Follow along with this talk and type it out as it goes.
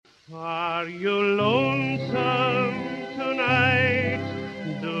Are you lonesome tonight?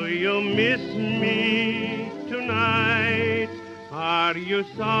 Do you miss me tonight? Are you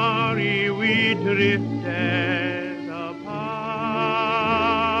sorry we drifted apart?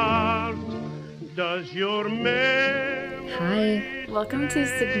 Does your memory... Hi. Welcome to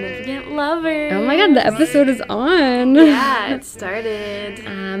Significant Lovers. Oh my god, the episode is on. Yeah, it started.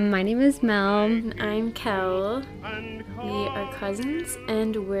 My name is Mel. And I'm Kel. We are cousins,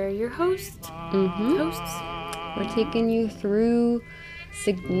 and we're your hosts. We're taking you through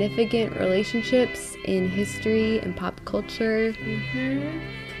significant relationships in history and pop culture.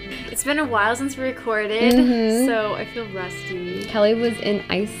 It's been a while since we recorded, so I feel rusty. Kelly was in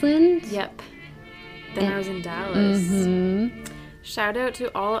Iceland. Yep. Then I was in Dallas. Shout out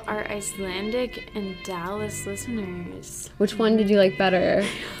to all our Icelandic and Dallas listeners. Which one did you like better?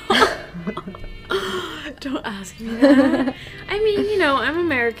 Don't ask me that. I mean, I'm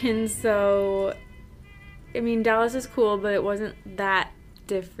American, so... Dallas is cool, but it wasn't that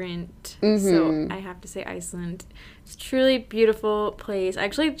different. So I have to say Iceland. It's a truly beautiful place. I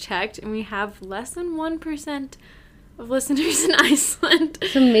actually checked, and we have less than 1% of listeners in Iceland.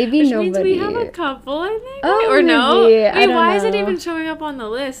 So maybe which nobody. Means we have a couple, I think. Oh, or no? maybe. I don't why is it know. even showing up on the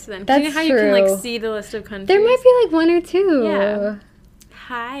list then? 'Cause That's you know how true. you can see the list of countries? There might be one or two. Yeah.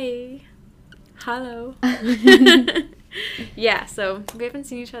 Hi. Hello. Yeah, so we haven't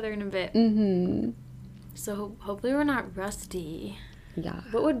seen each other in a bit. So hopefully we're not rusty. Yeah.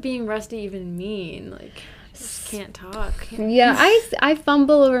 What would being rusty even mean? Just can't talk. Yeah, I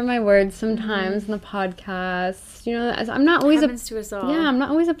fumble over my words sometimes in the podcast. I'm not always Happens to us all. Yeah, I'm not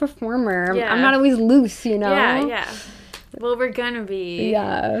always a performer. Yeah. I'm not always loose, Yeah. Well, we're gonna be.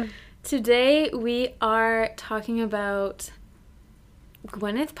 Yeah. Today we are talking about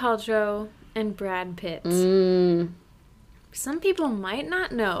Gwyneth Paltrow and Brad Pitt. Some people might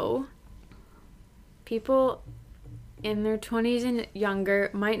not know. People in their 20s and younger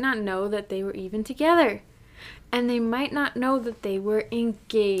might not know that they were even together. And they might not know that they were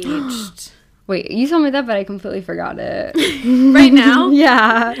engaged. Wait, you told me that, but I completely forgot it. Right now?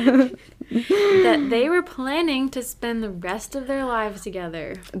 Yeah. That they were planning to spend the rest of their lives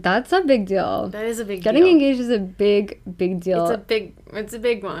together. That's a big deal. That is a big Getting deal. engaged is a big deal. It's a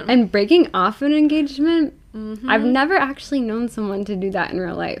big one. And breaking off an engagement, I've never actually known someone to do that in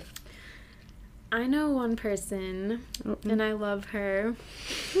real life. I know one person, and I love her.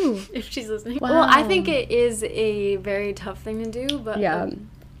 Ooh. If she's listening. Wow. Well, I think it is a very tough thing to do, but Yeah. a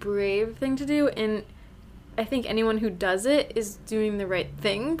brave thing to do, and I think anyone who does it is doing the right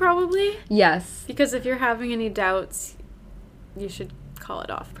thing, probably. Yes. Because if you're having any doubts, you should call it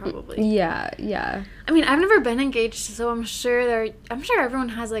off, probably. Yeah. I mean, I've never been engaged, so I'm sure everyone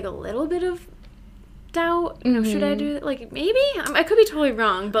has, a little bit of doubt. Should I do it? Maybe? I could be totally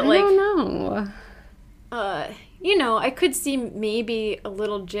wrong, but, I don't know. I could see maybe a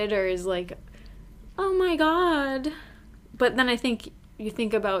little jitters, oh my god. But then I think you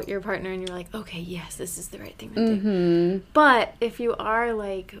think about your partner and you're like, okay, yes, this is the right thing to do. But if you are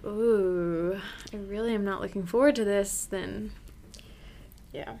ooh, I really am not looking forward to this, then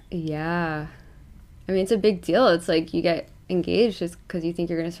yeah. Yeah. I mean, it's a big deal. It's you get engaged just because you think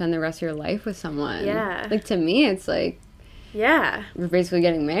you're going to spend the rest of your life with someone. Yeah. To me, it's Yeah. you're basically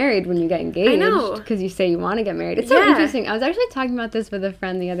getting married when you get engaged. I know. Because you say you want to get married. It's so interesting. I was actually talking about this with a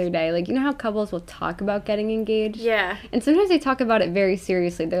friend the other day. You know how couples will talk about getting engaged? Yeah. And sometimes they talk about it very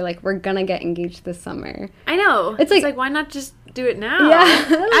seriously. They're like, we're going to get engaged this summer. I know. It's why not just do it now? Yeah.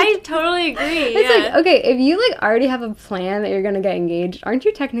 I totally agree. It's okay, if you already have a plan that you're going to get engaged, aren't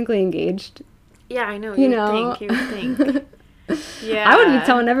you technically engaged? Yeah, I know. You You know? would think. Yeah. I would be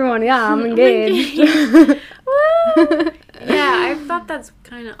telling everyone, yeah, I'm engaged. Woo! Yeah, I thought that's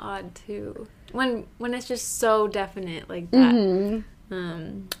kind of odd too. When it's just so definite like that.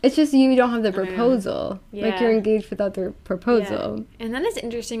 It's just you don't have the proposal. Yeah. You're engaged without the proposal. Yeah. And then it's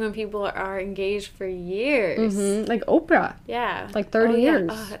interesting when people are engaged for years. Like Oprah. Yeah. 30 years.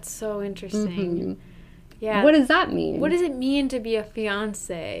 Oh, that's so interesting. Yeah. What does that mean? What does it mean to be a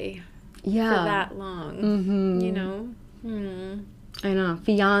fiance for that long? I know.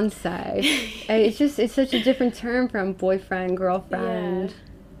 Fiance. It's such a different term from boyfriend, girlfriend,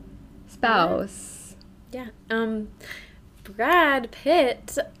 spouse. Yeah. Brad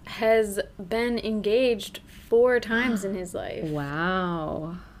Pitt has been engaged 4 times in his life.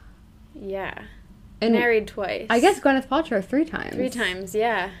 Wow. Yeah. And married twice. I guess Gwyneth Paltrow 3 times. 3 times,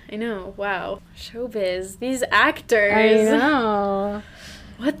 yeah. I know. Wow. Showbiz. These actors. I know.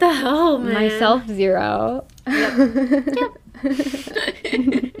 What the hell, man? Myself 0. Yep.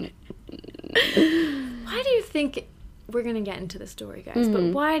 Why do you think we're going to get into the story, guys, but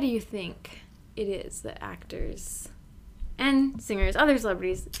why do you think it is that actors and singers, other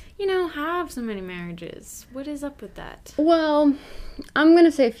celebrities, have so many marriages? What is up with that? Well, I'm going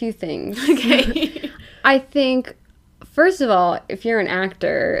to say a few things. Okay. I think, first of all, if you're an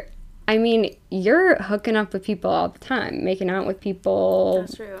actor, I mean, you're hooking up with people all the time, making out with people.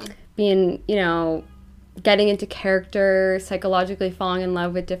 That's true. Being, getting into character, psychologically falling in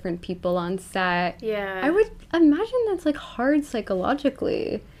love with different people on set. Yeah. I would imagine that's, like, hard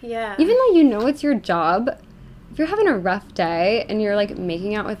psychologically. Yeah. Even though it's your job, if you're having a rough day and you're, like,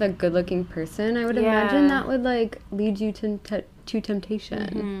 making out with a good-looking person, I would imagine that would, like, lead you to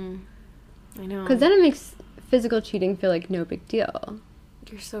temptation. I know. Because then it makes physical cheating feel like no big deal.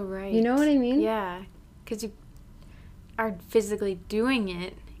 You're so right. You know what I mean? Yeah. Because you are physically doing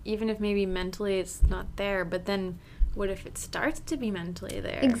it, even if maybe mentally it's not there, but then what if it starts to be mentally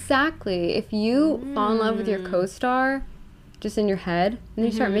there? Exactly. If you fall in love with your co-star just in your head and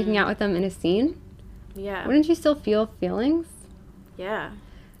you start making out with them in a scene, wouldn't you still feel feelings? Yeah.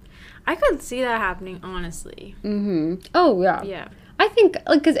 I could see that happening, honestly. Oh, yeah. Yeah. I think,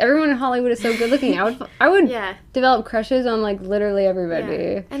 like, because everyone in Hollywood is so good looking, I would develop crushes on, like, literally everybody.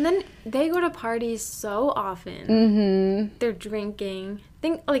 Yeah. And then they go to parties so often. They're drinking.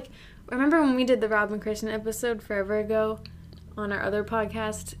 Remember when we did the Rob and Christian episode forever ago on our other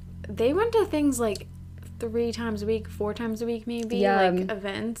podcast? They went to things like 3 times a week, 4 times a week maybe, like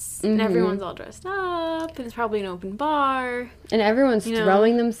events. And everyone's all dressed up, and it's probably an open bar. And everyone's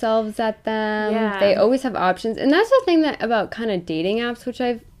throwing themselves at them. Yeah. They always have options. And that's the thing about kind of dating apps, which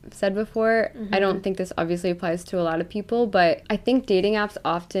I've said before. I don't think this obviously applies to a lot of people, but I think dating apps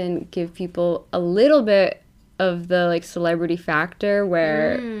often give people a little bit of the, like, celebrity factor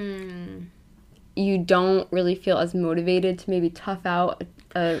where you don't really feel as motivated to maybe tough out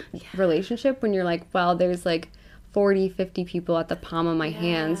a relationship when you're like, well, there's like 40, 50 people at the palm of my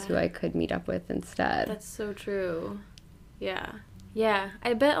hands who I could meet up with instead. That's so true. Yeah. Yeah.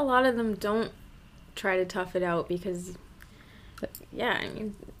 I bet a lot of them don't try to tough it out because, I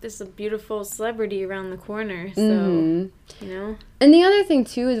mean, there's a beautiful celebrity around the corner, so, And the other thing,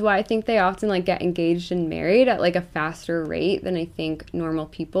 too, is why I think they often, like, get engaged and married at, like, a faster rate than I think normal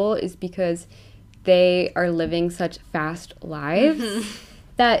people is because they are living such fast lives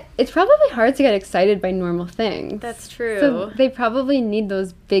that it's probably hard to get excited by normal things. That's true. So they probably need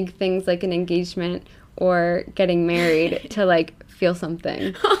those big things like an engagement or getting married to, like, feel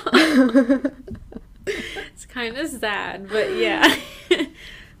something. It's kind of sad, but yeah.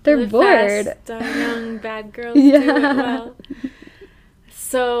 They're Live bored. Fast, die young, bad girls do it well.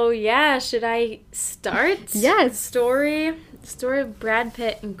 So, should I start? Yes. Story of Brad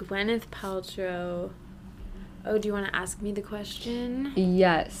Pitt and Gwyneth Paltrow. Oh, do you want to ask me the question?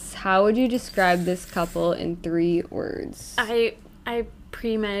 Yes. How would you describe this couple in 3 words? I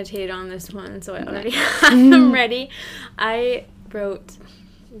premeditated on this one, so I already have them ready. I wrote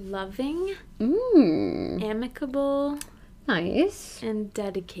loving, amicable, nice, and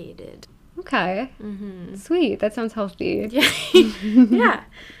dedicated. Okay. Sweet. That sounds healthy. Yeah.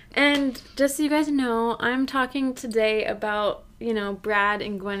 And just so you guys know, I'm talking today about, Brad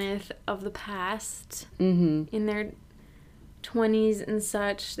and Gwyneth of the past in their 20s and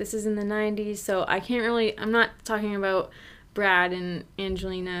such. This is in the 90s, so I'm not talking about Brad and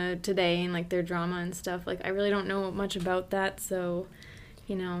Angelina today and, like, their drama and stuff. Like, I really don't know much about that, so,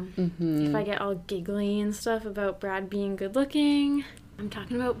 if I get all giggly and stuff about Brad being good looking, I'm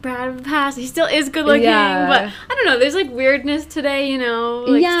talking about Brad of the past. He still is good looking, but I don't know. There's, like, weirdness today,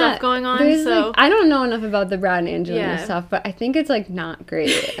 stuff going on. So like, I don't know enough about the Brad and Angelina stuff, but I think it's, like, not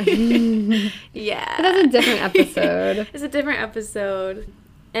great. Yeah. But that's a different episode. It's a different episode.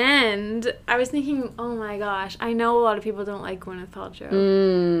 And I was thinking, oh my gosh, I know a lot of people don't like Gwyneth Paltrow.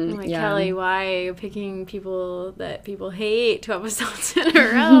 I'm like, Kelly, why are you picking people that people hate 2 episodes in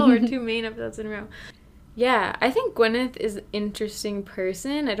a row or 2 main episodes in a row? Yeah, I think Gwyneth is an interesting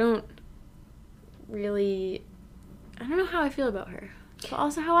person. I don't know how I feel about her. But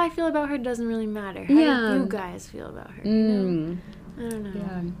also how I feel about her doesn't really matter. How do you guys feel about her? I don't know.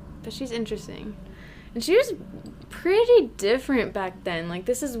 Yeah. But she's interesting. And she was pretty different back then. Like,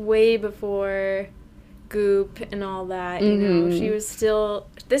 this is way before Goop and all that, She was still...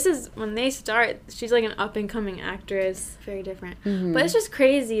 This is when they start. She's like an up-and-coming actress. Very different. But it's just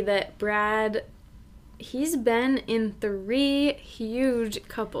crazy that Brad... He's been in 3 huge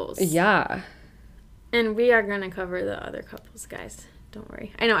couples. Yeah. And we are going to cover the other couples, guys. Don't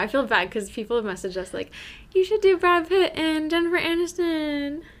worry. I know, I feel bad because people have messaged us like, you should do Brad Pitt and Jennifer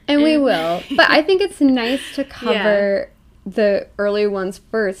Aniston. And we will. But I think it's nice to cover the early ones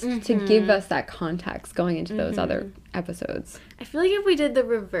first to give us that context going into those other episodes. I feel like if we did the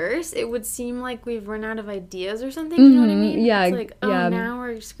reverse, it would seem like we've run out of ideas or something. You know what I mean? Yeah. It's like, now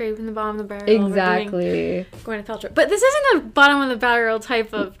we're scraping the bottom of the barrel. Exactly. Gwyneth Paltrow. But this isn't a bottom of the barrel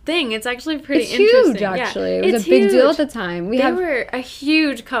type of thing. It's actually pretty it's interesting. Huge, actually. Yeah. It was a big deal at the time. They were a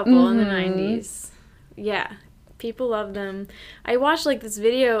huge couple in the 90s. Yeah. People love them. I watched like this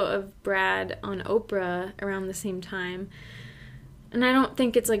video of Brad on Oprah around the same time. And I don't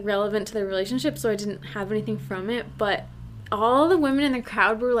think it's like relevant to their relationship, so I didn't have anything from it. But all the women in the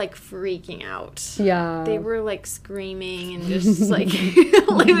crowd were like freaking out. Yeah. They were like screaming and just like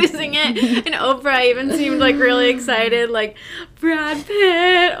losing it. And Oprah even seemed like really excited, like, Brad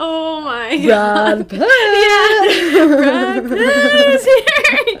Pitt, oh my God. Brad Pitt! Yeah. Brad Pitt is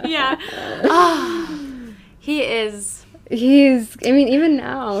here. Yeah. Oh, he is. I mean, even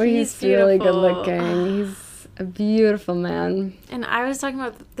now, he's really good beautiful. looking. He's a beautiful man. And I was talking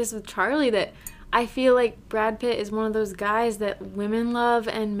about this with Charlie, that I feel like Brad Pitt is one of those guys that women love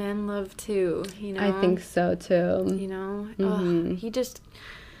and men love too, you know? I think so too. You know? He just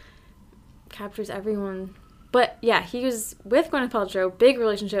captures everyone. But yeah, he was with Gwyneth Paltrow, big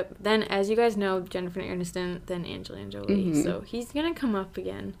relationship. Then, as you guys know, Jennifer Aniston, then Angelina Jolie. So he's going to come up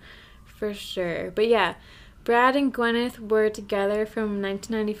again for sure. But yeah, Brad and Gwyneth were together from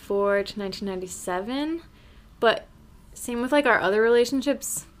 1994 to 1997. But same with, like, our other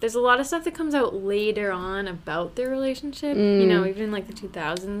relationships. There's a lot of stuff that comes out later on about their relationship. You know, even in, like, the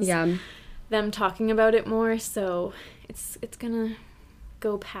 2000s. Yeah. Them talking about it more. So it's gonna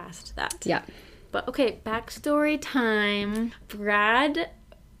go past that. Yeah. But, okay, backstory time. Brad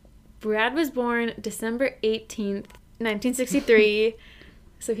was born December 18th, 1963.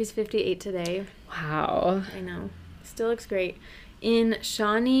 So he's 58 today. Wow. I know. Still looks great. In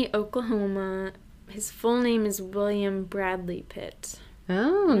Shawnee, Oklahoma. His full name is William Bradley Pitt.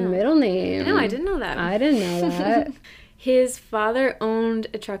 Oh, middle name. No, I didn't know that. I didn't know that. His father owned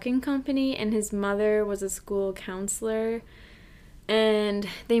a trucking company, and his mother was a school counselor. And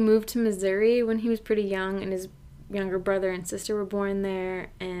they moved to Missouri when he was pretty young, and his younger brother and sister were born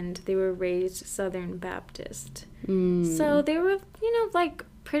there, and they were raised Southern Baptist. So they were, you know, like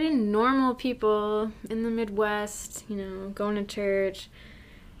pretty normal people in the Midwest, you know, going to church.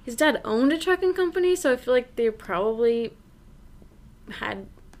 His dad owned a trucking company, so I feel like they probably had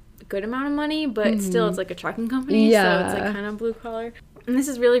a good amount of money, but still it's like a trucking company, so it's like kind of blue collar. And this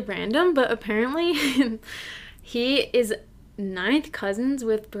is really random, but apparently he is 9th cousins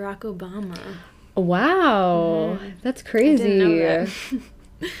with Barack Obama. Wow. That's crazy. I didn't know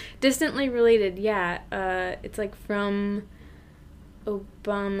that. Distantly related, yeah. It's like from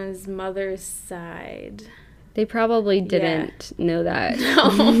Obama's mother's side. They probably didn't know that.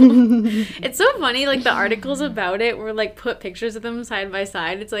 No. It's so funny, like, the articles about it were, like, put pictures of them side by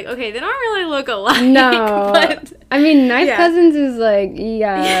side. It's like, okay, they don't really look alike. No. But I mean, 9th cousins is like,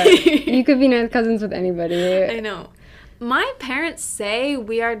 yeah, you could be 9th cousins with anybody. I know. My parents say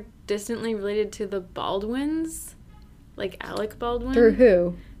we are distantly related to the Baldwins, like Alec Baldwin. Through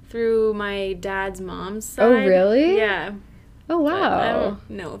who? Through my dad's mom's side. Oh, really? Yeah. Oh, wow. But I don't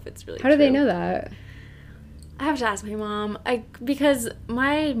know if it's really How do they true. know that? I have to ask my mom. Because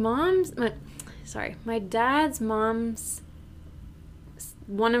my dad's mom's,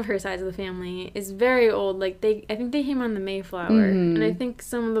 one of her sides of the family is very old. Like, I think they came on the Mayflower. And I think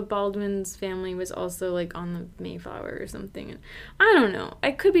some of the Baldwin's family was also, like, on the Mayflower or something. And I don't know. I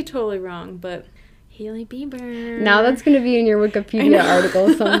could be totally wrong, but Hailey Bieber. Now that's going to be in your Wikipedia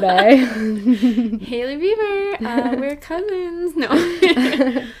article someday. Hailey Bieber, we're cousins. No.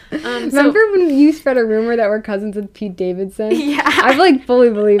 Remember when you spread a rumor that we're cousins with Pete Davidson? Yeah. I've, like, fully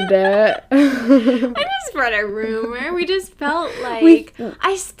believed it. I just spread a rumor. We just felt like...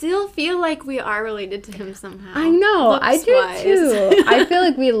 I still feel like we are related to him somehow. I know. I do, Looks-wise. too. I feel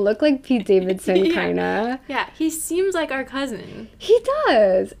like we look like Pete Davidson, kind of. Yeah, he seems like our cousin. He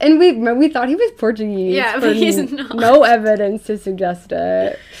does. And we thought he was Portuguese. Yeah, but he's not. No evidence to suggest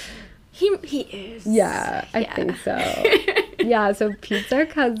it. He is. Yeah, I think so. Yeah, so Pete's our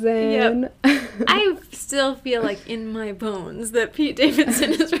cousin. Yep. I still feel like in my bones that Pete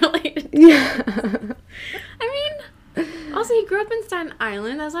Davidson is related. Yeah. I mean, also he grew up in Staten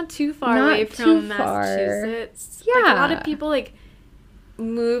Island. That's not too far away from Massachusetts. Yeah. Like, a lot of people, like,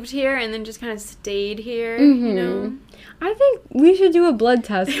 moved here and then just kind of stayed here, you know? I think we should do a blood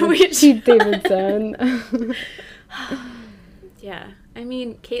test with Pete Davidson. Yeah. I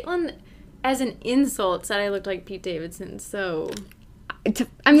mean, Caitlin, as an insult, said I looked like Pete Davidson, so...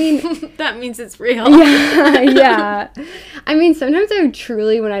 I mean... that means it's real. Yeah. I mean, sometimes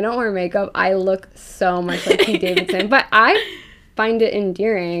when I don't wear makeup, I look so much like Pete Davidson. But I find it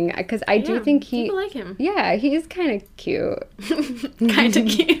endearing because I do think people like him. Yeah, he is kind of cute. Kind of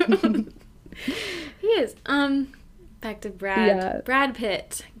cute. He is. Back to Brad. Yeah. Brad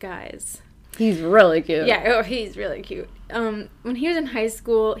Pitt, guys. He's really cute. Yeah, he's really cute. When he was in high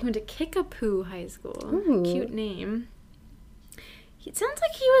school, he went to Kickapoo High School. Ooh. Cute name. It sounds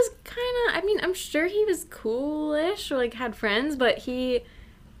like he was kind of, I'm sure he was coolish or, like, had friends, but he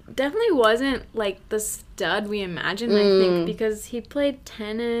definitely wasn't, like, the stud we imagined, I think, because he played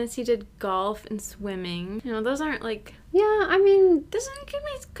tennis, he did golf and swimming. You know, those aren't, like... Yeah, this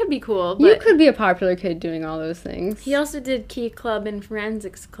could be cool, but... You could be a popular kid doing all those things. He also did Key Club and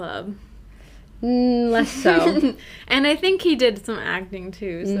Forensics Club. Less so. And I think he did some acting,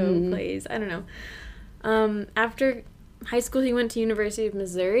 too, so plays. I don't know. After... high school, he went to University of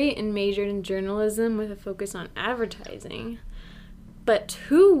Missouri and majored in journalism with a focus on advertising. But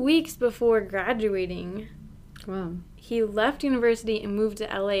 2 weeks before graduating, he left university and moved to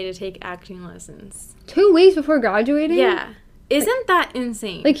LA to take acting lessons. 2 weeks before graduating? Yeah. Isn't that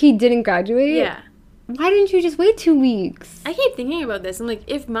insane? Like, he didn't graduate? Yeah. Why didn't you just wait 2 weeks? I keep thinking about this. I'm like,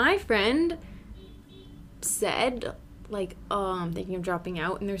 if my friend said, like, oh, I'm thinking of dropping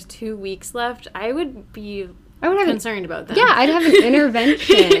out and there's 2 weeks left, I would be... I would have concerned about that. Yeah, I'd have an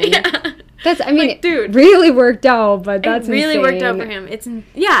intervention. Yeah. That's, like, dude, really worked out, but that's really insane. worked out for him.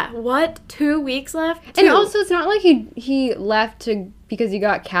 What? 2 weeks left? 2. And also, it's not like he left because he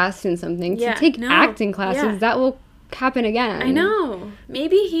got cast in something. To take acting classes, that will happen again. I know.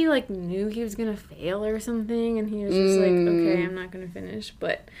 Maybe he, like, knew he was going to fail or something, and he was just like, okay, I'm not going to finish.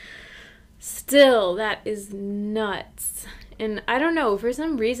 But still, that is nuts. And I don't know, for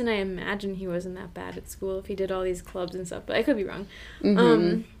some reason I imagine he wasn't that bad at school if he did all these clubs and stuff, but I could be wrong.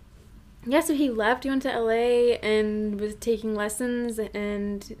 So he left, he went to LA and was taking lessons,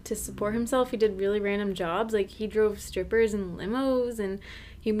 and to support himself he did really random jobs, like he drove strippers and limos, and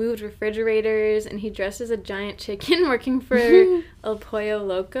he moved refrigerators, and he dressed as a giant chicken working for El Pollo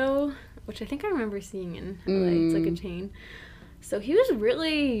Loco, which I think I remember seeing in LA. It's like a chain. So he was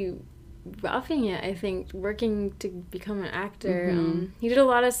really... roughing it, I think, working to become an actor. He did a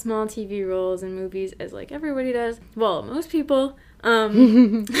lot of small TV roles in movies, as like everybody does. Well, most people. Not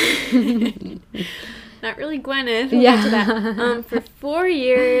really Gwyneth. We'll get to that. For 4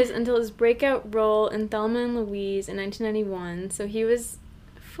 years until his breakout role in Thelma and Louise in 1991. So he was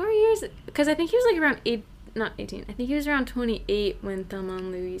 4 years, because I think he was like around 18. I think he was around 28 when Thelma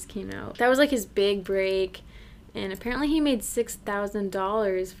and Louise came out. That was like his big break. And apparently he made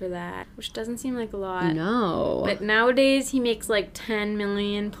 $6,000 for that, which doesn't seem like a lot. No. But nowadays he makes like $10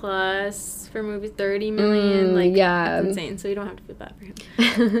 million plus for movies, $30 million. Like, that's insane. So you don't have to feel bad for him.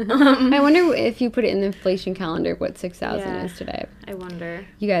 I wonder if you put it in the inflation calendar what 6,000 is today. I wonder.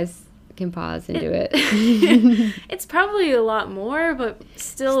 You guys can pause and do it. It's probably a lot more, but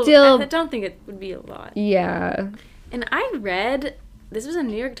still, I don't think it would be a lot. Yeah. And I read, this was a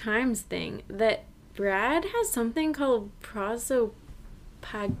New York Times thing, that Brad has something called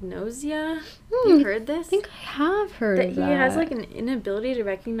prosopagnosia. You heard this? I think I have heard of that. He has like an inability to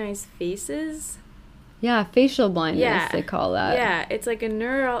recognize faces. Yeah, facial blindness, they call that. Yeah, it's like a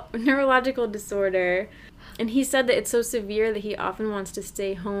neurological disorder. And he said that it's so severe that he often wants to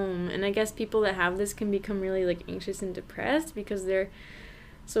stay home. And I guess people that have this can become really like anxious and depressed because they're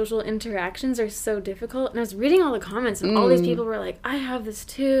social interactions are so difficult. And I was reading all the comments, and all these people were like, I have this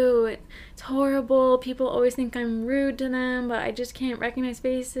too. It's horrible. People always think I'm rude to them, but I just can't recognize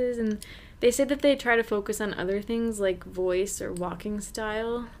faces. And they say that they try to focus on other things like voice or walking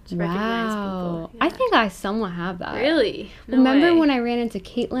style to recognize people. Yeah. I think I somewhat have that. Really? No Remember way. when I ran into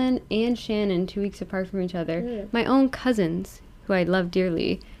Caitlin and Shannon 2 weeks apart from each other? My own cousins, who I love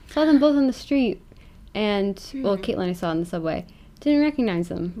dearly, saw them both on the street. And, well, Caitlin I saw in the subway. Didn't recognize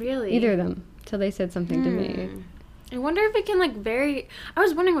them. Really? Either of them. Till they said something to me. I wonder if it can, like, vary. I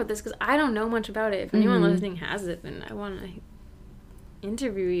was wondering about this because I don't know much about it. If anyone listening has it, then I want to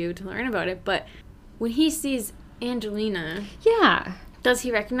interview you to learn about it. But when he sees Angelina... Yeah. Does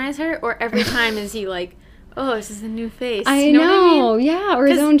he recognize her? Or every time is he like, oh, this is a new face? I know. What I mean? Yeah. Or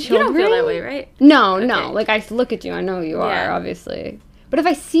his own children. You don't feel that way, right? No, no. Like, I look at you. I know who you are, obviously. But if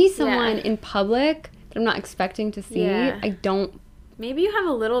I see someone in public that I'm not expecting to see, I don't... Maybe you have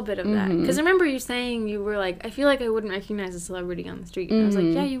a little bit of that. Because I remember you saying, you were like, I feel like I wouldn't recognize a celebrity on the street. And I was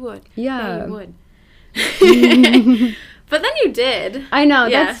like, yeah, you would. Yeah. You would. But then you did. I know,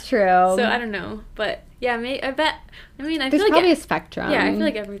 that's true. So I don't know. But yeah, I bet. I mean, I There's feel like... probably a spectrum. Yeah, I feel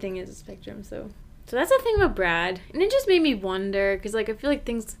like everything is a spectrum. So that's the thing about Brad. And it just made me wonder, because like, I feel like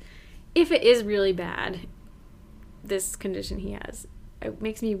things, if it is really bad, this condition he has, it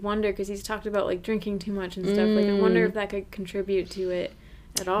makes me wonder, because he's talked about, like, drinking too much and stuff. Like, I wonder if that could contribute to it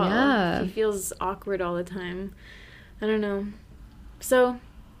at all. Yeah. He feels awkward all the time. I don't know. So,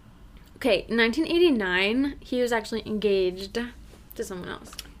 okay, in 1989, he was actually engaged to someone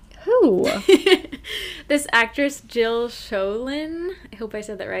else. Who? This actress, Jill Sholin, I hope I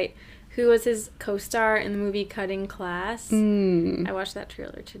said that right, who was his co-star in the movie Cutting Class. I watched that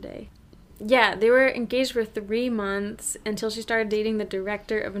trailer today. Yeah, they were engaged for 3 months until she started dating the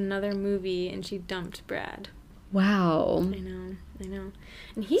director of another movie, and she dumped Brad. Wow. I know.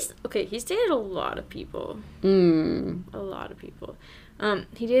 And he's dated a lot of people. A lot of people.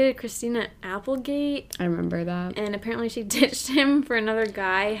 He dated Christina Applegate. I remember that. And apparently she ditched him for another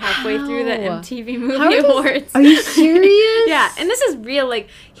guy halfway through the MTV Movie Awards. Are you serious? Yeah, and this is real. Like,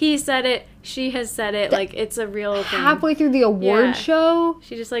 he said it, she has said it. Like, it's a real thing. Halfway through the award show?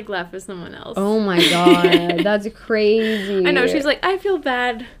 She just, like, left with someone else. Oh my god, that's crazy. I know, she's like, I feel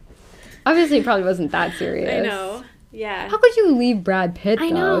bad. Obviously, it probably wasn't that serious. I know. Yeah. How could you leave Brad Pitt, though? I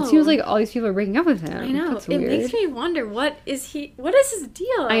know. It seems like all these people are breaking up with him. I know. That's weird. It makes me wonder, what is his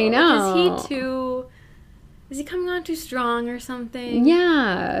deal? I know. Like, is he coming on too strong or something?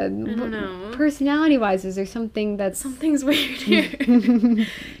 Yeah. I don't know. Personality-wise, is there something that's... Something's weird here.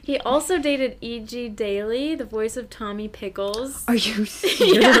 He also dated E.G. Daily, the voice of Tommy Pickles. Are you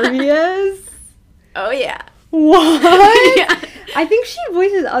serious? Oh, yeah. What? Yeah. I think she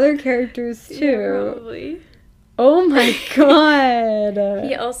voices other characters, too. Yeah, probably. Oh my god.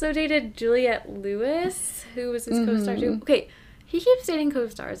 He also dated Juliette Lewis, who was his co-star too. Okay, he keeps dating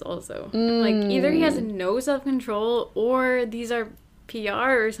co-stars also. Like, either he has no self-control or these are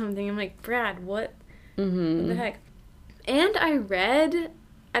PR or something. I'm like, Brad, what the heck? And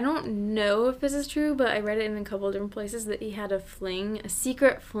I don't know if this is true, but I read it in a couple of different places, that he had a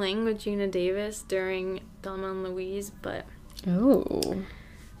secret fling with Gina Davis during Thelma and Louise, but we'll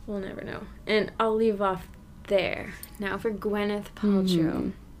never know. And I'll leave off there. Now for Gwyneth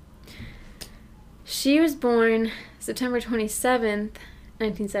Paltrow. She was born September 27th,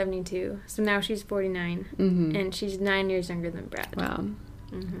 1972. So now she's 49. And she's 9 years younger than Brad. Wow.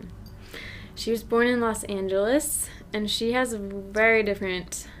 She was born in Los Angeles, and she has a very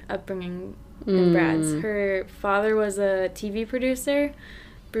different upbringing than Brad's. Her father was a TV producer,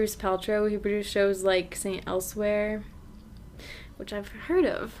 Bruce Paltrow. He produced shows like St. Elsewhere, which I've heard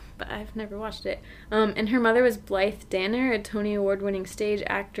of, but I've never watched it. And her mother was Blythe Danner, a Tony Award-winning stage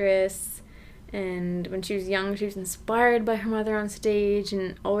actress. And when she was young, she was inspired by her mother on stage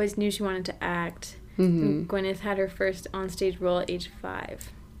and always knew she wanted to act. And Gwyneth had her first on-stage role at age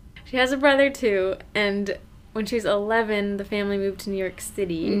 5. She has a brother, too, and when she was 11, the family moved to New York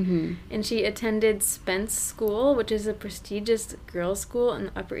City, and she attended Spence School, which is a prestigious girls' school on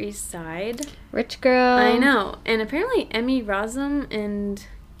the Upper East Side. Rich girl. I know. And apparently Emmy Rossum and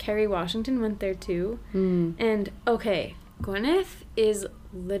Kerry Washington went there, too. And, okay, Gwyneth is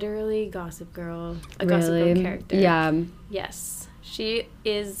literally Gossip Girl, a Gossip Girl character. Yeah. Yes. She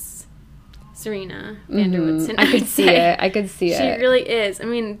is Serena Vanderwoodson. I could see it. She really is. I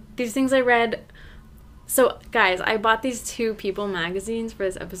mean, these things I read. So, guys, I bought these 2 People magazines for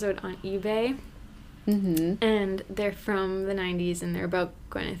this episode on eBay. And they're from the 90s, and they're about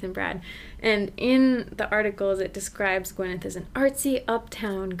Gwyneth and Brad. And in the articles, it describes Gwyneth as an artsy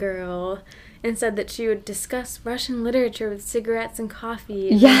uptown girl, and said that she would discuss Russian literature with cigarettes and coffee.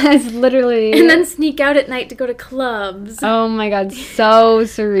 Yes, literally. And then sneak out at night to go to clubs. Oh my god, so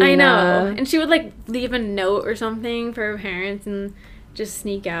Serena. I know. And she would, like, leave a note or something for her parents and just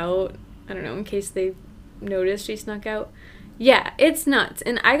sneak out. I don't know, in case they noticed she snuck out. Yeah, it's nuts.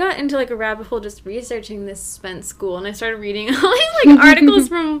 And I got into, like, a rabbit hole just researching this Spence School, and I started reading all these, like, articles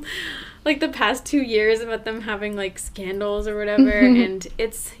from, like, the past 2 years about them having, like, scandals or whatever, and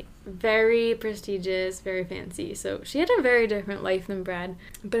it's very prestigious, very fancy. So she had a very different life than Brad,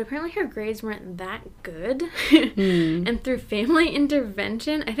 but apparently her grades weren't that good. And through family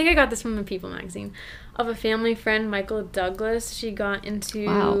intervention, I think I got this from the People magazine, of a family friend, Michael Douglas, she got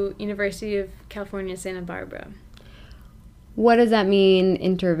into University of California, Santa Barbara. What does that mean,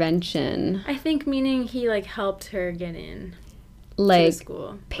 intervention? I think meaning he, like, helped her get in. Like, to the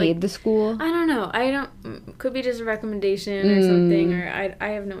school. Paid like, the school? I don't know. Could be just a recommendation or something, or I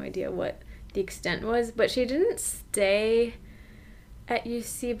have no idea what the extent was. But she didn't stay at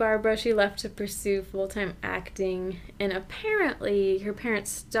UC Barbara. She left to pursue full-time acting, and apparently her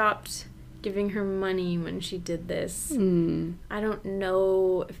parents stopped giving her money when she did this. I don't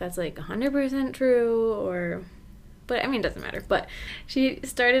know if that's, like, 100% true, or... But, I mean, it doesn't matter. But she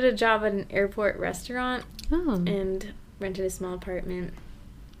started a job at an airport restaurant and rented a small apartment.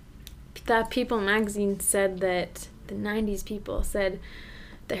 That People magazine said that the 90s people said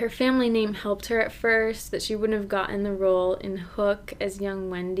that her family name helped her at first, that she wouldn't have gotten the role in Hook as young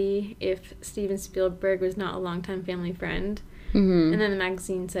Wendy if Steven Spielberg was not a longtime family friend. And then the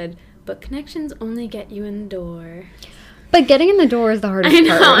magazine said, but connections only get you in the door. But getting in the door is the hardest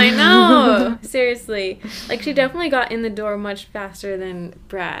part. I know. Seriously. Like, she definitely got in the door much faster than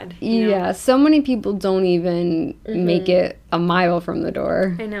Brad. You know? Yeah, so many people don't even make it a mile from the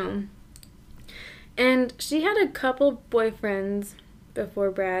door. I know. And she had a couple boyfriends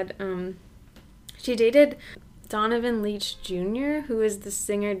before Brad. She dated Donovan Leitch Jr., who is the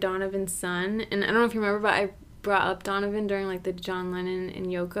singer Donovan's son. And I don't know if you remember, but I brought up Donovan during, like, the John Lennon and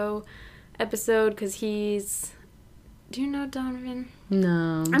Yoko episode, because he's... Do you know Donovan?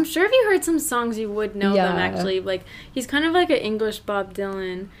 No. I'm sure if you heard some songs, you would know them, actually. Like, he's kind of like an English Bob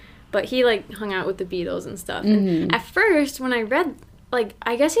Dylan, but he, like, hung out with the Beatles and stuff. And at first, when I read, like,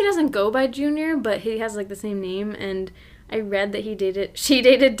 I guess he doesn't go by Junior, but he has, like, the same name, and I read that she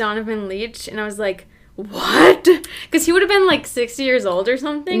dated Donovan Leitch, and I was like, what? Because he would have been, like, 60 years old or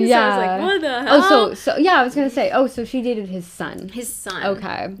something, so I was like, what the hell? Oh, so yeah, I was going to say, so she dated his son. His son.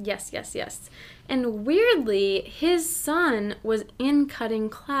 Okay. Yes. And weirdly, his son was in cutting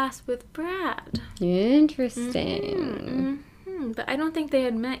class with Brad. Interesting. But I don't think they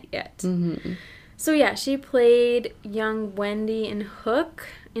had met yet. So yeah, she played young Wendy in Hook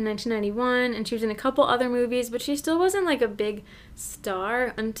in 1991, and she was in a couple other movies, but she still wasn't like a big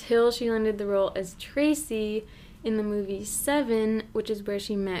star until she landed the role as Tracy in the movie Seven, which is where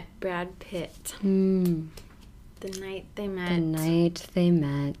she met Brad Pitt. The night they met.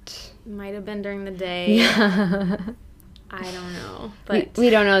 Might have been during the day. Yeah. I don't know. But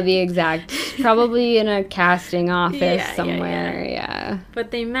we don't know the exact. Probably in a casting office somewhere. Yeah. But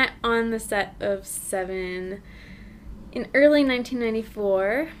they met on the set of Seven in early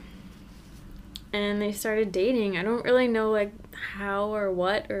 1994. And they started dating. I don't really know, like, how or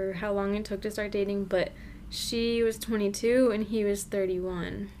what or how long it took to start dating. But she was 22 and he was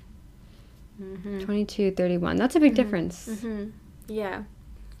 31. 22, 31. That's a big difference. Yeah.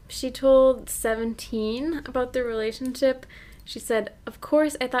 She told 17 about their relationship. She said, of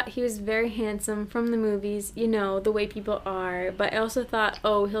course, I thought he was very handsome from the movies, you know, the way people are. But I also thought,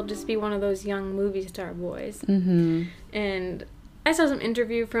 he'll just be one of those young movie star boys. And I saw some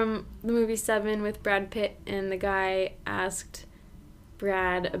interview from the movie Seven with Brad Pitt, and the guy asked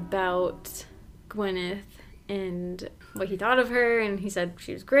Brad about Gwyneth and what he thought of her, and he said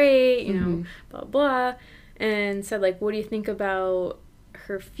she was great, you know, blah, blah, and said, like, what do you think about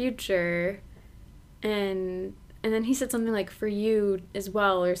her future? And then he said something like, for you as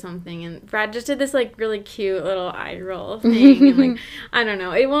well, or something, and Brad just did this, like, really cute little eye roll thing, and, like, I don't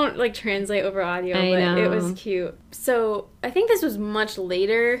know, it won't, like, translate over audio, but it was cute. So, I think this was much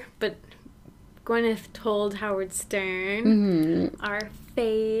later, but Gwyneth told Howard Stern, our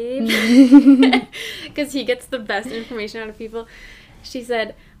fave, because he gets the best information out of people. She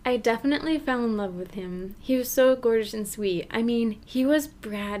said, I definitely fell in love with him. He was so gorgeous and sweet. I mean, he was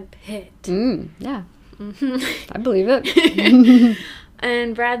Brad Pitt. Yeah. I believe it.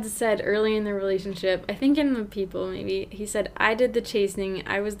 And Brad said early in the relationship, I think in the People maybe, he said, I did the chasing.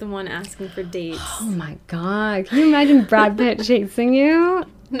 I was the one asking for dates. Oh my God. Can you imagine Brad Pitt chasing you?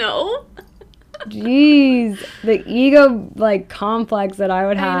 No. Jeez, the ego, like, complex that I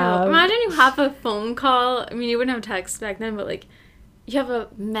would have. I know. Imagine you have a phone call. I mean, you wouldn't have text back then, but, like, you have a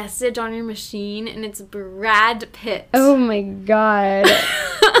message on your machine, and it's Brad Pitt. Oh, my God.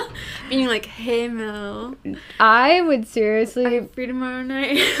 Being like, hey, Mel. I would seriously... Are you free tomorrow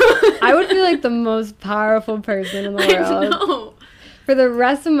night? I would feel like the most powerful person in the world. I know. For the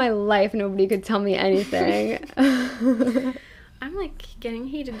rest of my life, nobody could tell me anything. I'm, like, getting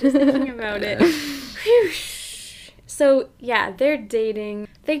heated just thinking about it. So, yeah, they're dating.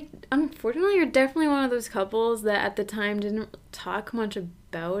 They, unfortunately, are definitely one of those couples that at the time didn't talk much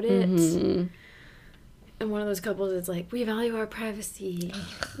about it. And one of those couples is like, we value our privacy,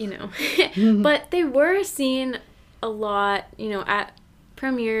 you know. But they were seen a lot, you know, at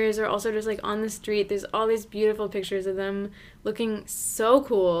premieres or also just, like, on the street. There's all these beautiful pictures of them looking so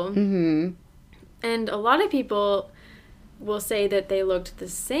cool. And a lot of people will say that they looked the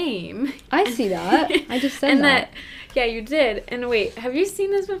same. I see that. I just said and that. Yeah, you did. And wait, have you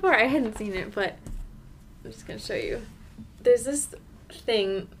seen this before? I hadn't seen it, but I'm just going to show you. There's this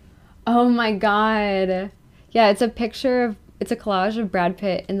thing. Oh my God. Yeah, it's a collage of Brad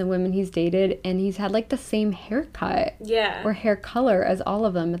Pitt and the women he's dated, and he's had, like, the same haircut. Yeah. Or hair color as all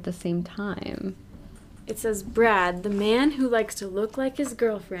of them at the same time. It says, Brad, the man who likes to look like his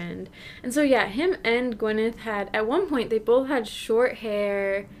girlfriend. And so, yeah, him and Gwyneth had, at one point, they both had short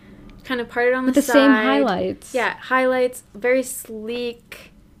hair, kind of parted on with the the side. same highlights. Yeah, highlights, very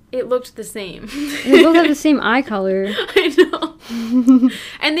sleek. It looked the same. They both have the same eye color. I know.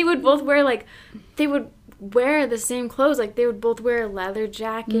 And they would both wear, like, they would wear the same clothes. Like, they would both wear a leather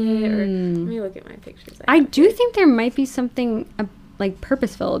jacket. Or, let me look at my pictures. I do think there might be something, like,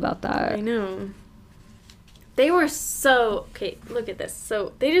 purposeful about that. I know. They were so... Okay, look at this.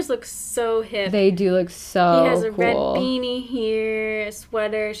 So, they just look so hip. They do look so He has a cool. red beanie here, a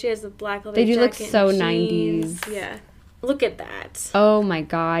sweater. She has a black leather They do jacket look so and jeans. 90s. Yeah. Look at that. Oh, my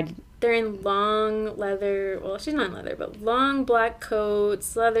God. They're in long leather... Well, she's not in leather, but long black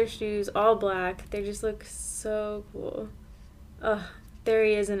coats, leather shoes, all black. They just look so cool. Ugh. There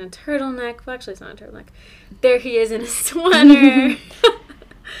he is in a turtleneck. Well, actually, it's not a turtleneck. There he is in a sweater.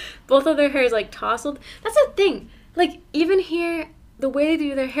 Both of their hair is, like, tousled. That's the thing. Like, even here, the way they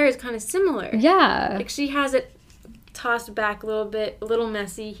do their hair is kind of similar. Yeah. Like, she has it tossed back a little bit, a little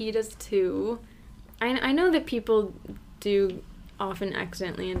messy. He does, too. I know that people do often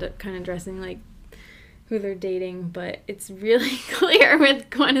accidentally end up kind of dressing like who they're dating, but it's really clear with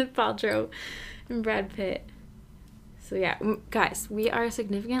Gwyneth Paltrow and Brad Pitt. So, yeah. Guys, we are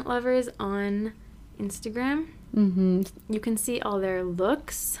significant lovers on Instagram. Mm-hmm. You can see all their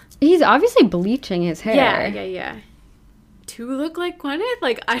looks. He's obviously bleaching his hair. Yeah. To look like Gwyneth?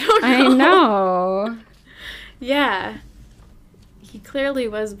 Like, I don't know. I know. Yeah. He clearly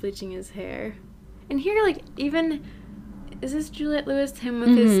was bleaching his hair. And here, like, even... Is this Juliette Lewis, him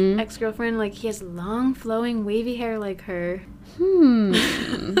with his ex-girlfriend? Like, he has long, flowing, wavy hair like her.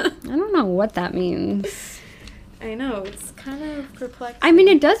 I don't know what that means. I know. It's kind of perplexing. I mean,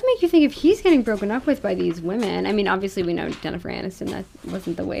 it does make you think if he's getting broken up with by these women. I mean, obviously we know Jennifer Aniston, that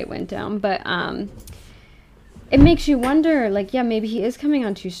wasn't the way it went down. But it makes you wonder, like, yeah, maybe he is coming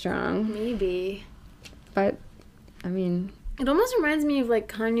on too strong. Maybe. But, I mean... It almost reminds me of, like,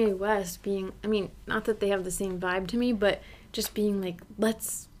 Kanye West being... I mean, not that they have the same vibe to me, but just being like,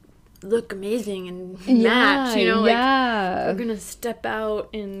 let's look amazing and match, you know? Like, we're gonna step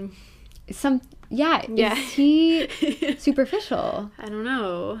out and... Yeah. Is he superficial? I don't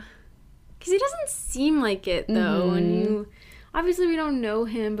know. Because he doesn't seem like it, though. When obviously, we don't know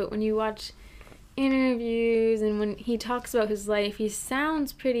him, but when you watch interviews and when he talks about his life, he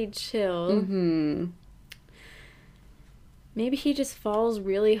sounds pretty chill. Maybe he just falls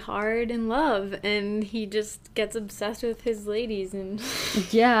really hard in love, and he just gets obsessed with his ladies and...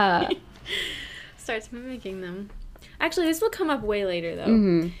 Yeah. starts mimicking them. Actually, this will come up way later,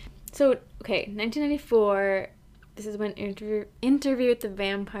 though. So, okay, 1994, this is when Interview with the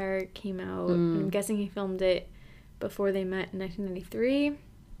Vampire came out. I'm guessing he filmed it before they met in 1993.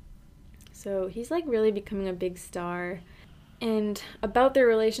 So he's, like, really becoming a big star. And about their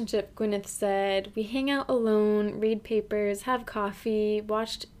relationship, Gwyneth said, "We hang out alone, read papers, have coffee,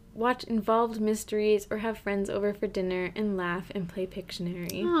 watch involved mysteries, or have friends over for dinner and laugh and play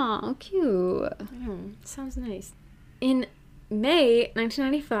Pictionary." Aw, cute. Sounds nice. In May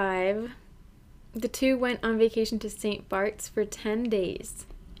 1995, the two went on vacation to St. Bart's for 10 days.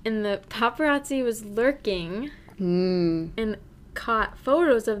 And the paparazzi was lurking and caught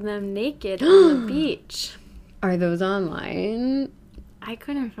photos of them naked on the beach. Are those online? I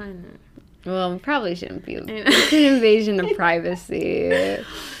couldn't find them. Well, probably shouldn't be. It's an invasion of privacy.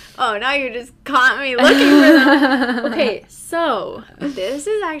 Oh, now you just caught me looking for them. Okay, so this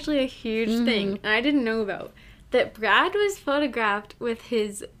is actually a huge thing I didn't know about. That Brad was photographed with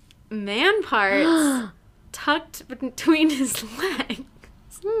his man parts tucked between his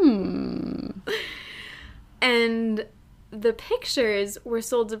legs. And the pictures were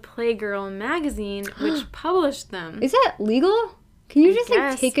sold to Playgirl magazine, which published them. Is that legal? Can you just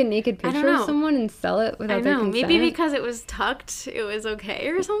guess. like take a naked picture of someone and sell it without their consent? Maybe because it was tucked, it was okay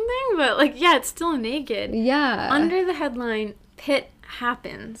or something. But like, yeah, it's still naked. Yeah. Under the headline, "Pitt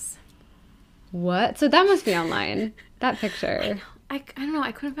happens." What? So that must be online. That picture. I don't know.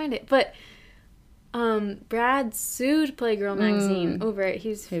 I couldn't find it, but Brad sued Playgirl magazine over it. He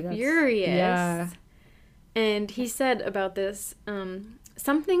was furious. Yeah. And he said about this,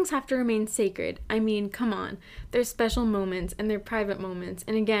 "Some things have to remain sacred. I mean, come on. There's special moments and they're private moments.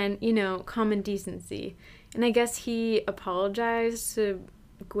 And again, you know, common decency." And I guess he apologized to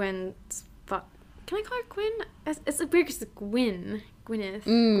Gwen's... Can I call her Gwen? It's weird because it's Gwyneth.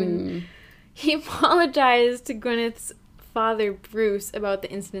 Gwyn. He apologized to Gwyneth's father, Bruce, about the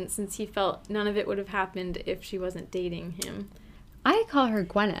incident since he felt none of it would have happened if she wasn't dating him. I call her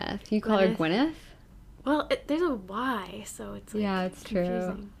Gwyneth. You call her Gwyneth? Well, there's a Y, so it's like... Yeah, it's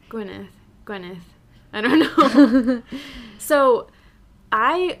confusing. True. Gwyneth. I don't know. So,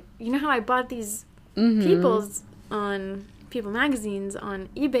 you know how I bought these peoples on People magazines on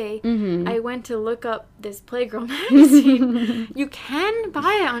eBay. Mm-hmm. I went to look up this Playgirl magazine. You can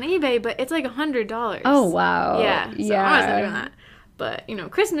buy it on eBay, but it's like $100. Oh, wow. Yeah. So Yeah. I wasn't doing that. But, you know,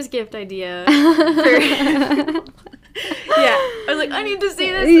 Christmas gift idea. Yeah. I was like, I need to see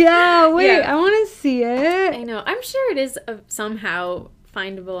this. Yeah, wait, Yeah. I want to see it. I know. I'm sure it is somehow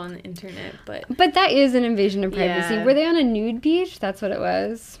findable on the internet, but that is an invasion of privacy. Yeah. Were they on a nude beach? That's what it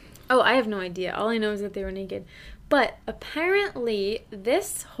was. oh, I have no idea. All I know is that they were naked. But apparently,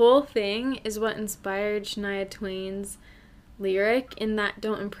 this whole thing is what inspired Shania Twain's lyric in that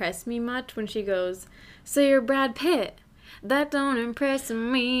 "Don't Impress Me Much" when she goes, "So you're Brad Pitt. That don't impress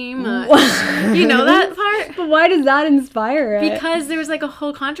me much." You know that part? But why does that inspire it? Because there was like a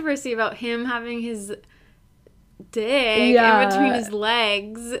whole controversy about him having his dick Yeah. in between his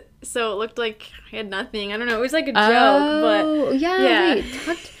legs, so it looked like he had nothing. I don't know. It was like a joke, Oh, but yeah.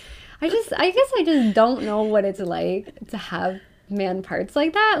 Wait, I guess I just don't know what it's like to have man parts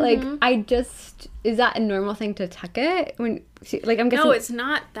like that. Mm-hmm. Like, is that a normal thing to tuck it? I'm guessing. no, it's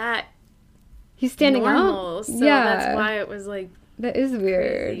not that he's standing normal. up. So yeah, that's why it was like that is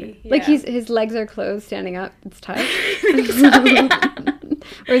weird. crazy. Like Yeah. his legs are closed, standing up. It's tucked. So, yeah.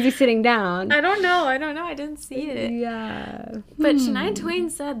 Or is he sitting down? I don't know. I didn't see it. Yeah. But Shania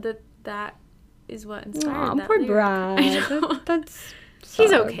Twain said that is what inspired Aw, that poor lyric. Brad. I know. That's He's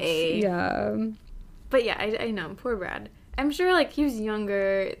sucks. okay. Yeah. But yeah, I know, poor Brad. I'm sure like he was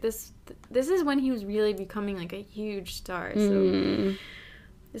younger. This is when he was really becoming like a huge star. So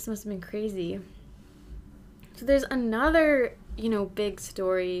this must have been crazy. So there's another, big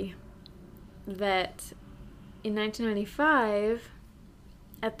story that in 1995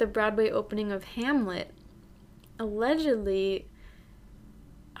 at the Broadway opening of Hamlet, allegedly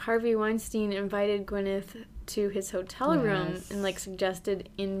Harvey Weinstein invited Gwyneth to his hotel room and like suggested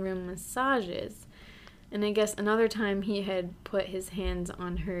in-room massages. And I guess another time he had put his hands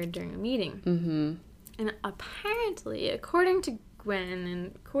on her during a meeting. Mm-hmm. And apparently, according to Gwen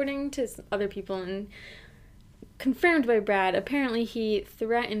and according to other people and confirmed by Brad, apparently he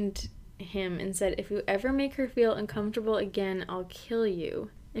threatened him and said, "If you ever make her feel uncomfortable again, I'll kill you."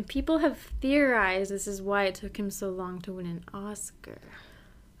 And people have theorized this is why it took him so long to win an Oscar.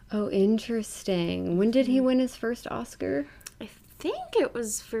 Oh, interesting. When did he win his first Oscar? I think it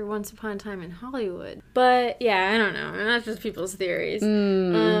was for Once Upon a Time in Hollywood. But yeah, I don't know. And that's just people's theories.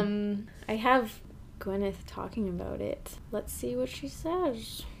 I have Gwyneth talking about it. Let's see what she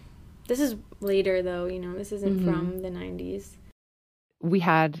says. This is later though, this isn't from the 90s. We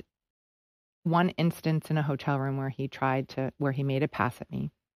had one instance in a hotel room where he made a pass at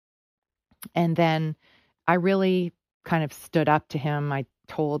me. And then I really kind of stood up to him. I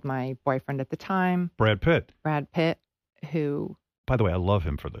told my boyfriend at the time, Brad Pitt, who... By the way, I love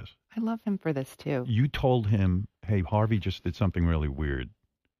him for this. I love him for this, too. You told him, hey, Harvey just did something really weird.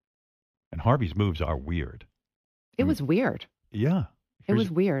 And Harvey's moves are weird. It was weird. Yeah. It was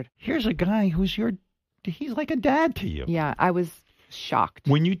weird. Here's a guy he's like a dad to you. Yeah, I was shocked.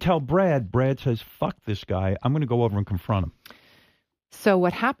 When you tell Brad says, fuck this guy, I'm going to go over and confront him. So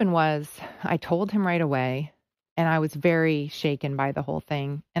what happened was I told him right away, and I was very shaken by the whole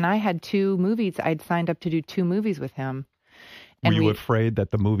thing. And I had 2 movies. I'd signed up to do 2 movies with him. Were you afraid that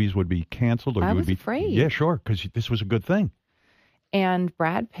the movies would be canceled? Or I you was would be afraid. Yeah, sure, because this was a good thing. And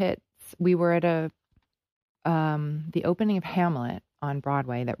Brad Pitt, we were at the opening of Hamlet on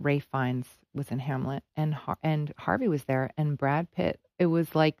Broadway that Ralph Fiennes was in Hamlet, and Harvey was there, and Brad Pitt, it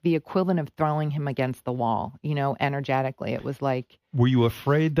was like the equivalent of throwing him against the wall, energetically. It was like... Were you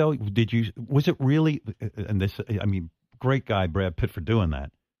afraid, though? Was it really, great guy, Brad Pitt, for doing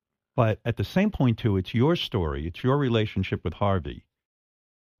that. But at the same point, too, it's your story. It's your relationship with Harvey.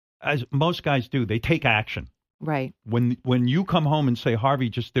 As most guys do, they take action. Right. When you come home and say, Harvey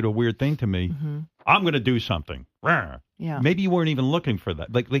just did a weird thing to me, I'm going to do something. Yeah. Maybe you weren't even looking for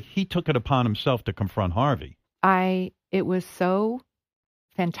that. Like he took it upon himself to confront Harvey. It was so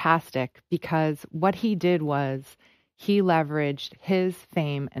fantastic because what he did was he leveraged his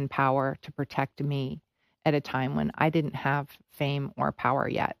fame and power to protect me at a time when I didn't have fame or power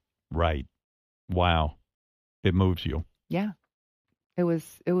yet. Right. Wow. It moves you. Yeah. It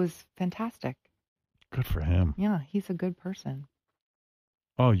was fantastic. Good for him. Yeah, he's a good person.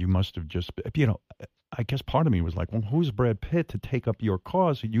 Oh, you must have just, I guess part of me was like, well, who's Brad Pitt to take up your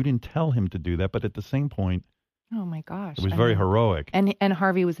cause? You didn't tell him to do that, but at the same point, oh my gosh, it was very heroic. And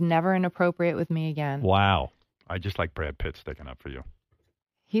Harvey was never inappropriate with me again. Wow. I just like Brad Pitt sticking up for you.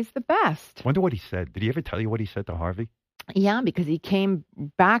 He's the best. Wonder what he said. Did he ever tell you what he said to Harvey? Yeah, because he came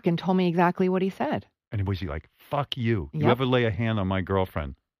back and told me exactly what he said. And was he like, fuck you. Yep. You ever lay a hand on my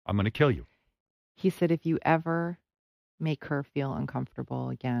girlfriend, I'm going to kill you. He said, if you ever make her feel uncomfortable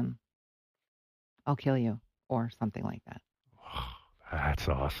again, I'll kill you, or something like that. That's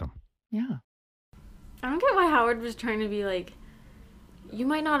awesome. Yeah. I don't get why Howard was trying to be like, you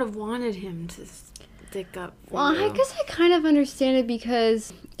might not have wanted him to stick up for Well, you. I guess I kind of understand it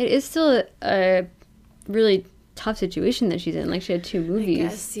because it is still a really tough situation that she's in. Like, she had 2 movies. I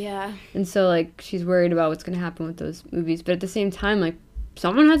guess, yeah. And so, like, she's worried about what's going to happen with those movies. But at the same time, like,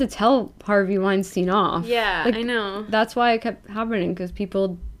 someone had to tell Harvey Weinstein off. Yeah, like, I know. That's why it kept happening, because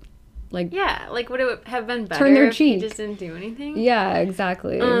people, like... Yeah, like, would it have been better turn their if he cheek. just didn't do anything? Yeah,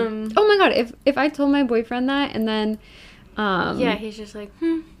 exactly. Oh my god, if I told my boyfriend that, and then... yeah, he's just like,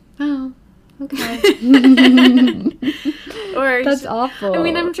 Oh, okay. Or That's awful. I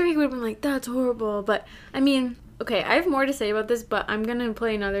mean, I'm sure he would have been like, that's horrible. But, I mean, okay, I have more to say about this, but I'm going to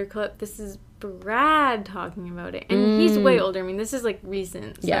play another clip. This is Brad talking about it. And he's way older. I mean, this is, like,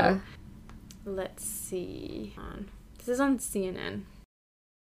 recent. So Yeah. let's see. This is on CNN.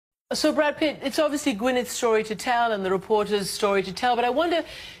 So, Brad Pitt, it's obviously Gwyneth's story to tell and the reporter's story to tell, but I wonder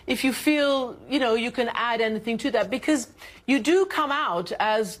if you feel, you can add anything to that, because you do come out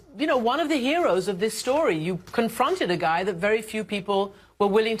as, one of the heroes of this story. You confronted a guy that very few people were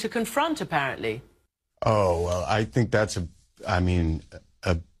willing to confront, apparently. Oh, well, I think that's a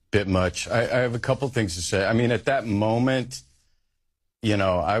bit much. I have a couple things to say. I mean, at that moment,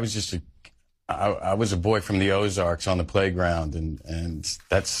 I was just I was a boy from the Ozarks on the playground, and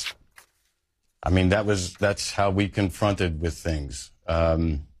that's how we confronted with things,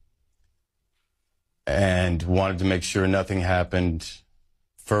 and wanted to make sure nothing happened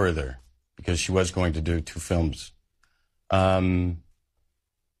further, because she was going to do 2 films. I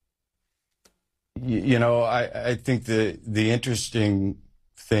think the interesting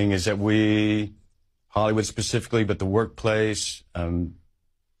thing is that we, Hollywood specifically, but the workplace, men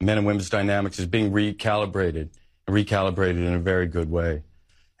and women's dynamics is being recalibrated in a very good way.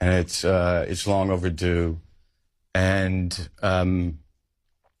 And it's long overdue. And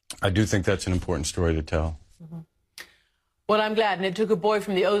I do think that's an important story to tell. Mm-hmm. Well, I'm glad. And it took a boy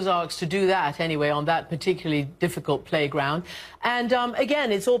from the Ozarks to do that anyway, on that particularly difficult playground. And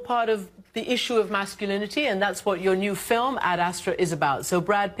again, it's all part of the issue of masculinity, and that's what your new film, Ad Astra, is about. So,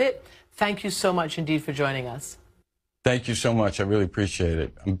 Brad Pitt, thank you so much indeed for joining us. Thank you so much. I really appreciate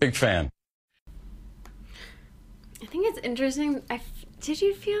it. I'm a big fan. I think it's interesting. Did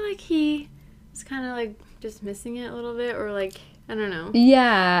you feel like he was kind of like dismissing it a little bit, or like, I don't know?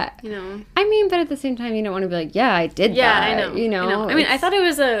 Yeah. I mean, but at the same time, you don't want to be like, yeah, I did that. Yeah, I know. I mean, I thought it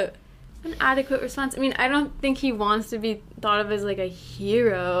was an adequate response. I mean, I don't think he wants to be thought of as like a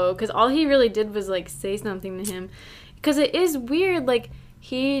hero, because all he really did was like say something to him. Because it is weird, like,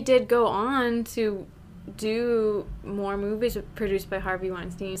 he did go on to do more movies produced by Harvey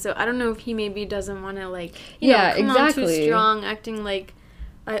Weinstein. So I don't know if he maybe doesn't want to, like, come on too strong, acting like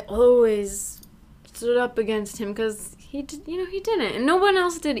I always stood up against him, because he did, he didn't, and no one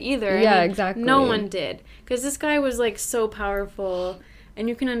else did either. Yeah, exactly. No one did, because this guy was like so powerful, and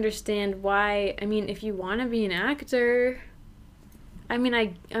you can understand why. I mean, if you want to be an actor, I mean,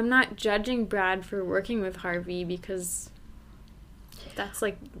 I'm not judging Brad for working with Harvey, because that's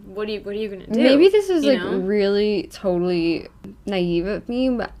like, what are you gonna do? Maybe this is like really totally naive of me,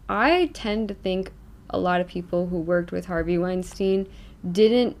 but I tend to think a lot of people who worked with Harvey Weinstein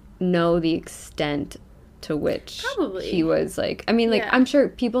didn't know the extent to which he was like, I mean, like, I'm sure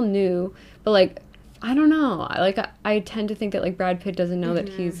people knew, but like, I don't know, I tend to think that like Brad Pitt doesn't know that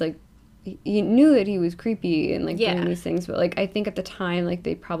he's like, he knew that he was creepy and like doing these things, but like I think at the time, like,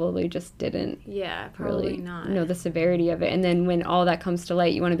 they probably just didn't really know the severity of it. And then when all that comes to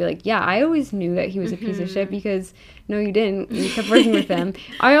light, you want to be like, yeah, I always knew that he was a piece of shit, because no, you didn't. You kept working with him.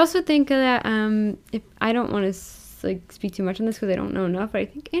 I also think that if I don't want to like speak too much on this because I don't know enough, but I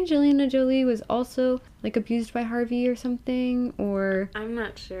think Angelina Jolie was also like abused by Harvey or something, or I'm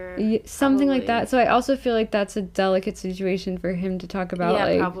not sure, something like that. So I also feel like that's a delicate situation for him to talk about,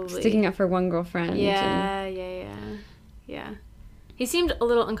 like sticking up for one girlfriend. Yeah. He seemed a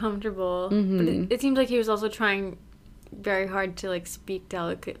little uncomfortable, but it seemed like he was also trying very hard to like speak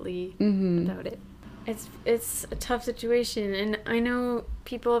delicately about it. It's a tough situation, and I know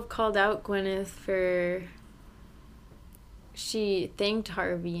people have called out Gwyneth for. She thanked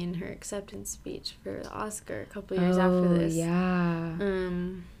Harvey in her acceptance speech for the Oscar a couple years after this. Yeah.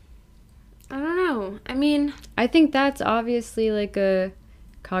 I don't know. I mean, I think that's obviously like a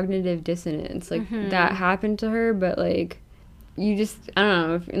cognitive dissonance. Like that happened to her, but like you just, I don't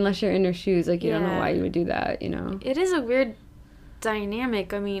know, unless you're in her shoes, like you don't know why you would do that, It is a weird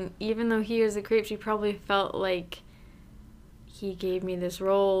dynamic. I mean, even though he was a creep, she probably felt like he gave me this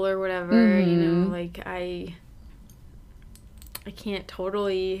role or whatever, like I can't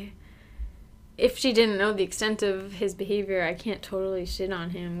totally... If she didn't know the extent of his behavior, I can't totally shit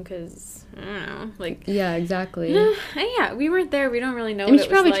on him because, I don't know, like... Yeah, exactly. Yeah, we weren't there. We don't really know and what she it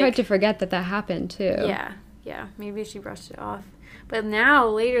was probably like. tried to forget that happened, too. Yeah. Maybe she brushed it off. But now,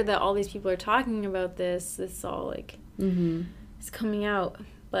 later that all these people are talking about this all, like, is coming out.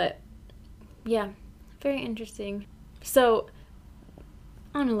 But, yeah, very interesting. So,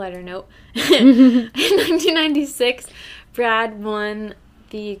 on a lighter note, in 1996, Brad won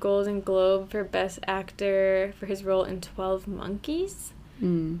the Golden Globe for Best Actor for his role in 12 Monkeys.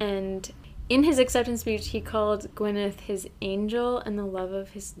 And in his acceptance speech, he called Gwyneth his angel and the love of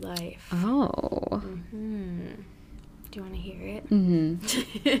his life. Oh. Do you want to hear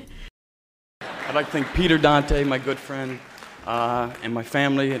it? I'd like to thank Peter Dante, my good friend, and my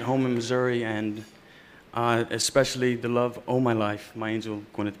family at home in Missouri, and especially the love of my life, my angel,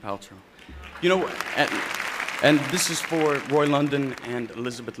 Gwyneth Paltrow. You know, and this is for Roy London and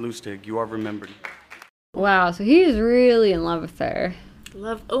Elizabeth Lustig. You are remembered. Wow, so he's really in love with her.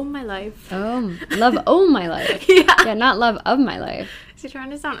 Love oh my life. Love oh my life. Yeah, not love of my life. Is he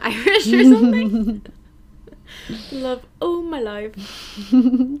trying to sound Irish or something? Love oh my life.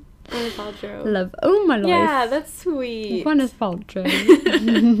 Gwyneth Paltrow. Love oh my life. Yeah, that's sweet. Gwyneth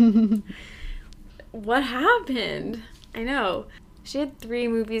Paltrow. What happened? I know. She had 3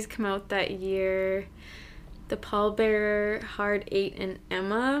 movies come out that year. The Pallbearer, Hard 8, and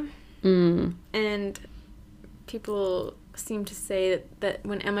Emma. And people seem to say that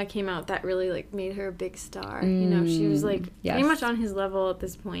when Emma came out, that really, like, made her a big star. You know, she was, like, pretty much on his level at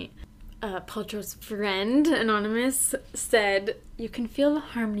this point. Paltrow's friend, Anonymous, said, "You can feel the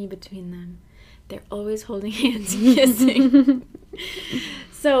harmony between them. They're always holding hands and kissing."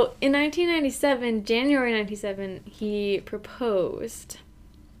 So, in 1997, January 1997, he proposed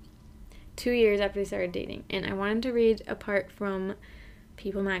 2 years after they started dating. And I wanted to read a part from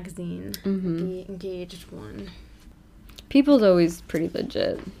People magazine, the engaged one. People's always pretty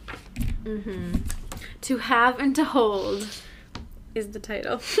legit. To have and to hold is the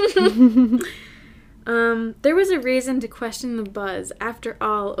title. There was a reason to question the buzz. After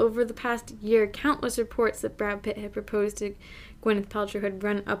all, over the past year, countless reports that Brad Pitt had proposed to Gwyneth Paltrow had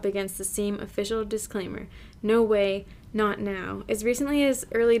run up against the same official disclaimer. No way, not now. As recently as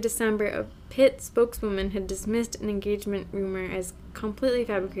early December, a Pitt spokeswoman had dismissed an engagement rumor as completely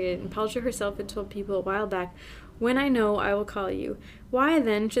fabricated, and Paltrow herself had told people a while back, "When I know, I will call you." Why,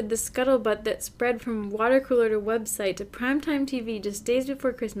 then, should the scuttlebutt that spread from water cooler to website to primetime TV just days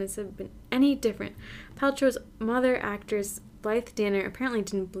before Christmas have been any different? Paltrow's mother, actress Blythe Danner, apparently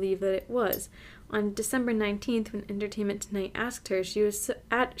didn't believe that it was. On December 19th, when Entertainment Tonight asked her, she was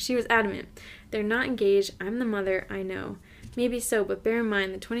adamant. "They're not engaged. I'm the mother. I know." Maybe so, but bear in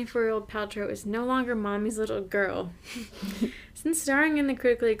mind, the 24-year-old Paltrow is no longer mommy's little girl. Since starring in the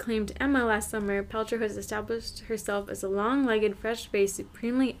critically acclaimed Emma last summer, Paltrow has established herself as a long-legged, fresh-faced,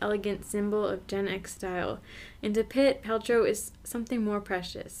 supremely elegant symbol of Gen X style. And to Pitt, Paltrow is something more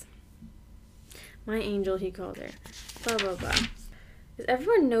precious. My angel, he called her. Blah, blah, blah. As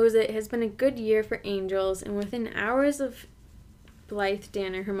everyone knows, it has been a good year for angels, and within hours of Blythe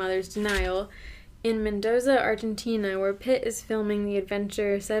Danner, her mother's denial, in Mendoza, Argentina, where Pitt is filming the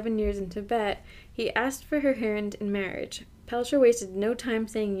adventure 7 Years in Tibet, he asked for her hand in marriage. Paltrow wasted no time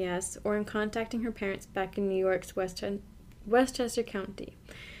saying yes or in contacting her parents back in New York's Westchester County.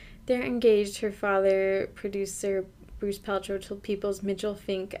 They're engaged, her father, producer Bruce Paltrow, told People's Mitchell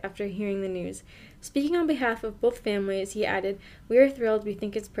Fink after hearing the news. Speaking on behalf of both families, he added, "We are thrilled. We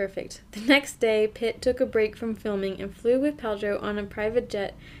think it's perfect." The next day, Pitt took a break from filming and flew with Paltrow on a private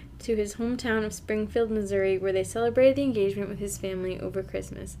jet to his hometown of Springfield, Missouri, where they celebrated the engagement with his family over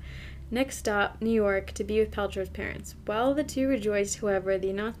Christmas. Next stop, New York, to be with Paltrow's parents. While the two rejoiced, however, the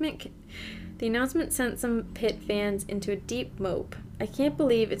announcement sent some Pitt fans into a deep mope. "I can't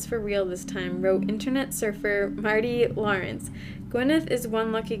believe it's for real this time," wrote internet surfer Marty Lawrence. "Gwyneth is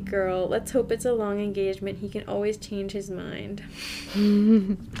one lucky girl. Let's hope it's a long engagement. He can always change his mind."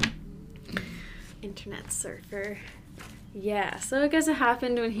 Internet surfer. Yeah, so I guess it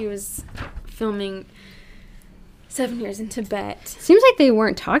happened when he was filming 7 Years in Tibet. Seems like they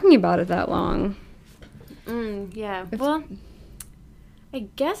weren't talking about it that long. Yeah. Well, I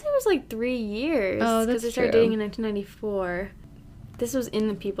guess it was like 3 years. Oh, that's because they started true. dating in 1994. This was in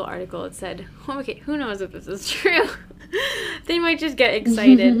the People article. It said, okay, who knows if this is true? They might just get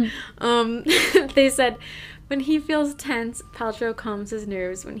excited. They said, when he feels tense, Paltrow calms his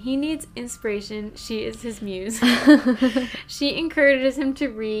nerves. When he needs inspiration, she is his muse. She encourages him to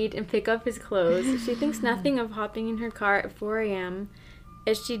read and pick up his clothes. She thinks nothing of hopping in her car at 4 a.m.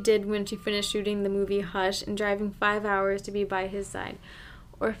 as she did when she finished shooting the movie Hush and driving 5 hours to be by his side,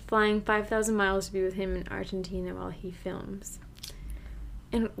 or flying 5,000 miles to be with him in Argentina while he films.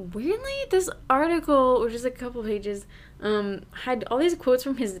 And weirdly, this article, which is a couple pages, had all these quotes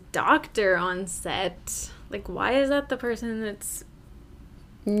from his doctor on set. Like, why is that the person that's...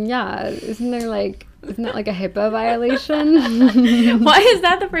 Yeah, isn't that like a HIPAA violation? Why is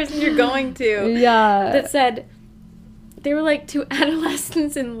that the person you're going to? Yeah. That said, they were like two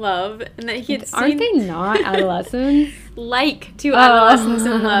adolescents in love, and that he had seen... Aren't they not adolescents? Like two adolescents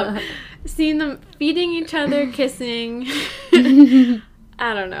in love. Seen them feeding each other, kissing...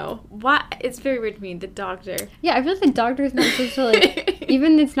 I don't know. Why? It's very weird to me, the doctor. Yeah, I feel like the doctor's not supposed to, like,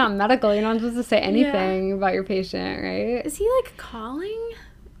 even it's not medical, you're not supposed to say anything about your patient, right? Is he, like, calling?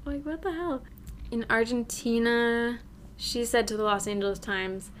 Like, what the hell? In Argentina, she said to the Los Angeles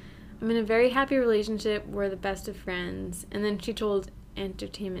Times, "I'm in a very happy relationship. We're the best of friends." And then she told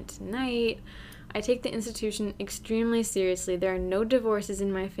Entertainment Tonight, "I take the institution extremely seriously. There are no divorces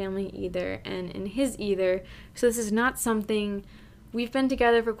in my family either, and in his either. So this is not something... We've been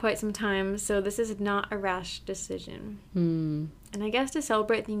together for quite some time, so this is not a rash decision." And I guess to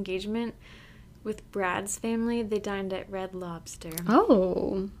celebrate the engagement with Brad's family, they dined at Red Lobster.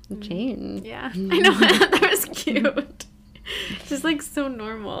 Oh, the chain. Yeah, I know. That was cute. Just like so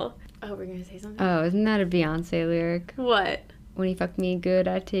normal. Oh, we're gonna say something? Oh, isn't that a Beyonce lyric? What? When he fucked me good,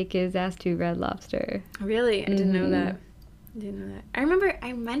 I take his ass to Red Lobster. Really? I didn't know that. I remember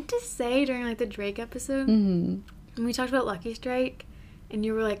I meant to say during like the Drake episode, when we talked about Lucky Strike, and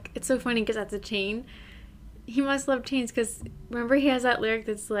you were like, it's so funny because that's a chain. He must love chains because remember he has that lyric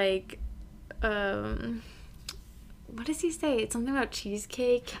that's like, what does he say? It's something about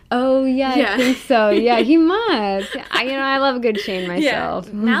cheesecake. Oh, yeah, I think so. Yeah, he must. I love a good chain myself.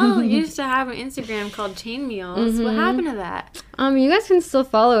 Yeah. Mel used to have an Instagram called Chain Meals. What happened to that? You guys can still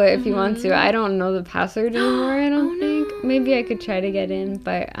follow it if you want to. I don't know the password anymore, I don't think. Maybe I could try to get in,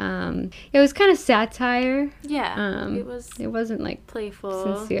 but it was kind of satire. Yeah. It wasn't like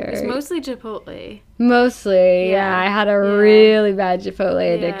playful. Sincere. It's mostly Chipotle. Mostly, yeah. I had a really bad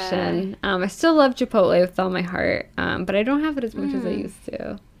Chipotle addiction. I still love Chipotle with all my heart, but I don't have it as much as I used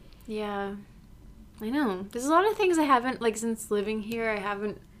to. Yeah. I know. There's a lot of things I haven't, like, since living here, I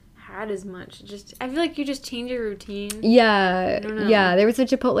haven't had as much. I feel like you just change your routine. Yeah. Yeah. There was a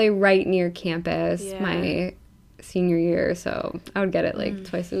Chipotle right near campus my senior year, so I would get it, like,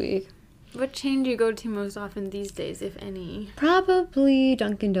 twice a week. What chain do you go to most often these days, if any? Probably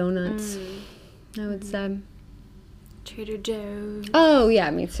Dunkin' Donuts. I would say. Trader Joe's. Oh, yeah,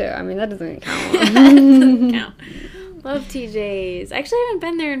 me too. I mean, that doesn't count. That doesn't count. Love TJ's. Actually, I haven't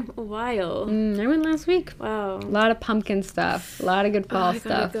been there in a while. I went last week. Wow. A lot of pumpkin stuff. A lot of good fall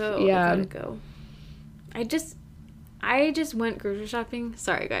stuff. Yeah. I gotta go. I just went grocery shopping.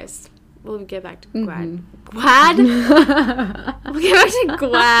 Sorry, guys. We'll get back to Gwad. Gwad? We'll get back to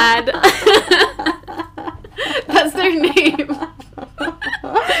Gwad. That's their name.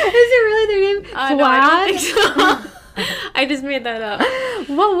 Is it really their name? No, I don't think so. I just made that up.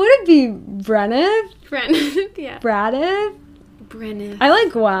 What would it be? Brenneth? Brenneth, yeah. Bradeth? Brenneth. I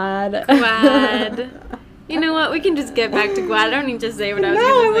like Gwad. Gwad. You know what? We can just get back to Gwad. I don't need to say what I was going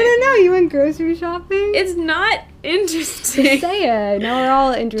to say. No, I want to know. You went grocery shopping? It's not interesting. Just say it. Now we're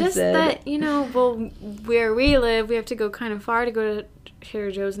all interested. Just that, where we live, we have to go kind of far to go to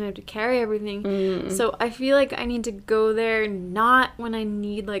Trader Joe's, and I have to carry everything. So I feel like I need to go there not when I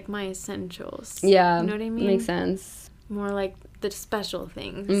need, like, my essentials. Yeah. You know what I mean? Makes sense. More like the special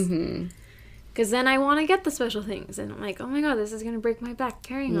things. Because then I want to get the special things. And I'm like, oh my god, this is going to break my back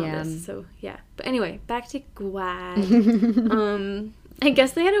carrying all this. So, yeah. But anyway, back to Gwad. I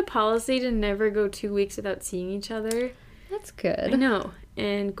guess they had a policy to never go 2 weeks without seeing each other. That's good. I know.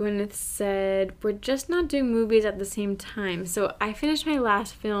 And Gwyneth said, we're just not doing movies at the same time. So I finished my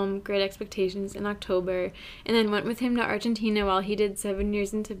last film, Great Expectations, in October. And then went with him to Argentina while he did 7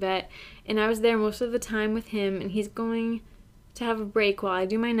 years in Tibet. And I was there most of the time with him. And he's going to have a break while I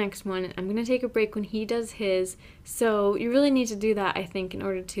do my next one. I'm going to take a break when he does his. So you really need to do that, I think, in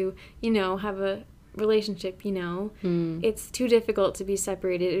order to, have a relationship, It's too difficult to be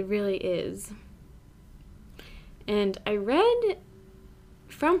separated. It really is. And I read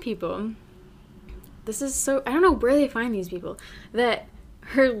from people, this is so, I don't know where they find these people, that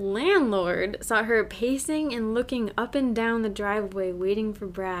her landlord saw her pacing and looking up and down the driveway waiting for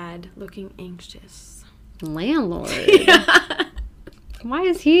Brad, looking anxious. Landlord? Yeah. Why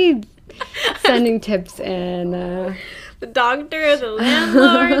is he sending tips in? The doctor or the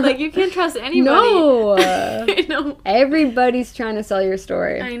landlord? Like, you can't trust anybody. No. I know. Everybody's trying to sell your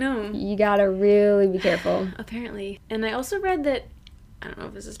story. I know. You gotta really be careful. Apparently. And I also read that I don't know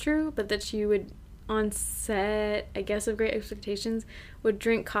if this is true, but that she would, on set, I guess, of Great Expectations, would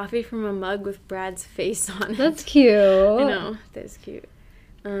drink coffee from a mug with Brad's face on it. That's cute. I know, that's cute.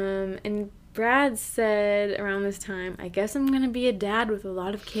 And Brad said around this time, I guess I'm going to be a dad with a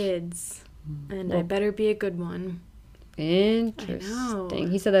lot of kids, and I better be a good one.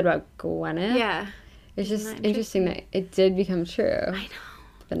 Interesting. He said that about Gwyneth. Yeah. It's just interesting that it did become true. I know.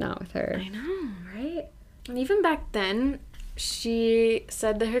 But not with her. I know, right? And even back then, she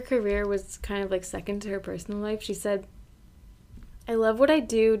said that her career was kind of like second to her personal life. She said, I love what I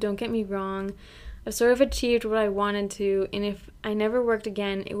do, don't get me wrong. I've sort of achieved what I wanted to, and if I never worked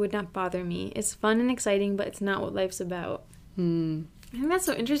again, it would not bother me. It's fun and exciting, but it's not what life's about. I think that's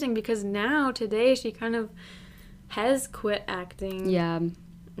so interesting because now, today, she kind of has quit acting. Yeah.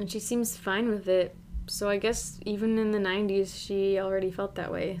 And she seems fine with it. So I guess even in the 90s, she already felt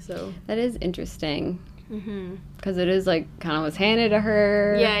that way. So that is interesting. Because it is like kind of was handed to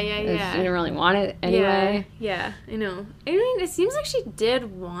her. Yeah. She didn't really want it anyway. Yeah, I know. I mean, it seems like she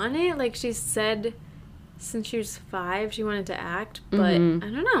did want it. Like she said since she was 5, she wanted to act. But I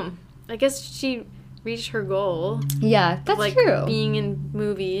don't know. I guess she reached her goal. Yeah, that's like true. Being in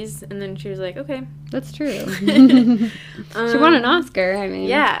movies. And then she was like, okay. That's true. She won an Oscar, I mean.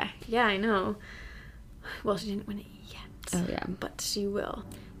 Yeah, I know. Well, she didn't win it yet. Oh, yeah. But she will.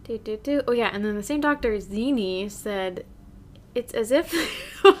 Oh, yeah, and then the same doctor, Zini, said, it's as if...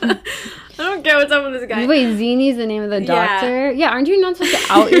 I don't get what's up with this guy. Wait, Zini's the name of the doctor? Yeah, aren't you not supposed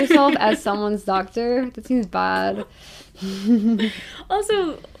to out yourself as someone's doctor? That seems bad.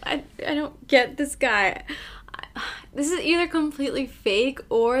 Also, I don't get this guy. This is either completely fake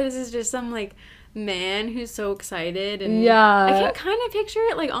or this is just some, like, man who's so excited. And yeah. I can kind of picture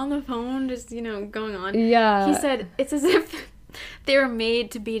it, like, on the phone, just, going on. Yeah. He said, it's as if... they were made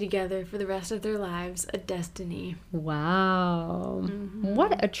to be together for the rest of their lives, a destiny. Wow.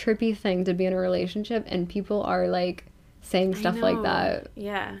 What a trippy thing to be in a relationship and people are, like, saying stuff like that.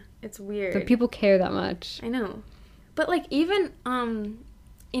 Yeah, it's weird. But people care that much. I know. But, like, even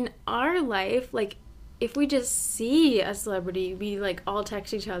in our life, like, if we just see a celebrity, we, like, all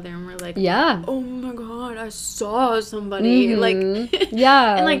text each other and we're like, yeah, oh my god, I saw somebody. Like,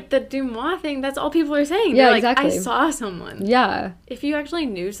 yeah. And, like, the Dumois thing, that's all people are saying. Yeah, They're like, exactly. I saw someone. Yeah. If you actually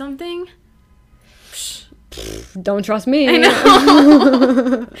knew something... Don't trust me. I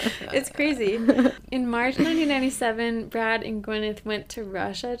know. It's crazy. In March 1997, Brad and Gwyneth went to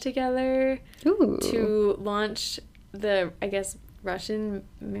Russia together to launch the, I guess, Russian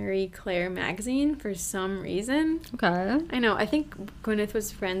Marie Claire magazine for some reason. Okay. I know. I think Gwyneth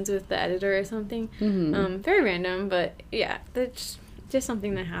was friends with the editor or something. Very random, but yeah, that's just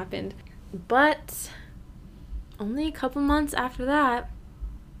something that happened. But only a couple months after that,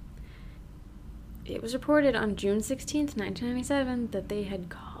 it was reported on June 16th, 1997, that they had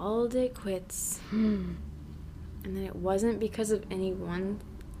called it quits. And that it wasn't because of any one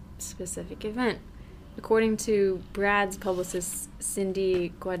specific event. According to Brad's publicist,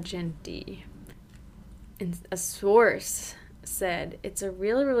 Cindy Guagenti, and a source said, it's a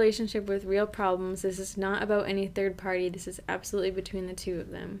real relationship with real problems. This is not about any third party. This is absolutely between the two of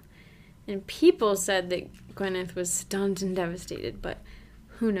them. And people said that Gwyneth was stunned and devastated, but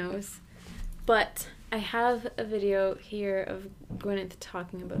who knows? But I have a video here of Gwyneth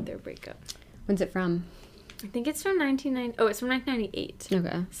talking about their breakup. When's it from? I think it's from 1998.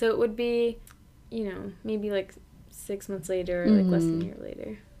 Okay. So it would be, maybe like 6 months later or like less than a year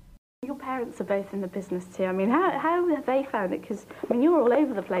later. Your parents are both in the business too. I mean, how have they found it? Because, I mean, you're all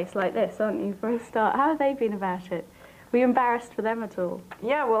over the place like this, aren't you, for a start? How have they been about it? Were you embarrassed for them at all?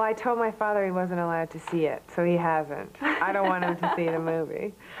 Yeah, well, I told my father he wasn't allowed to see it, so he hasn't. I don't want him to see the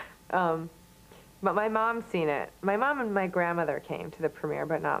movie. But my mom's seen it. My mom and my grandmother came to the premiere,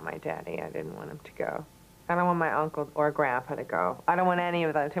 but not my daddy. I didn't want him to go. I don't want my uncle or grandpa to go. I don't want any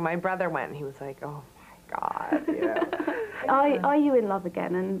of them to. My brother went, and he was like, oh, my God, Are you in love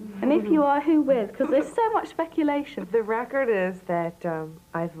again? And if you are, who with? Because there's so much speculation. The record is that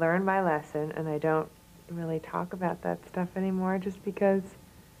I've learned my lesson, and I don't really talk about that stuff anymore just because,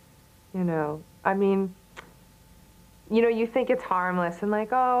 I mean... you think it's harmless and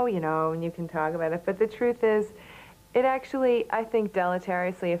like, and you can talk about it. But the truth is, it actually, I think,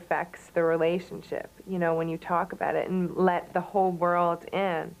 deleteriously affects the relationship, when you talk about it and let the whole world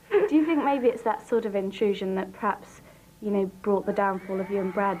in. Do you think maybe it's that sort of intrusion that perhaps, brought the downfall of you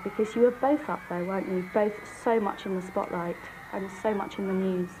and Brad? Because you were both up there, weren't you? Both so much in the spotlight and so much in the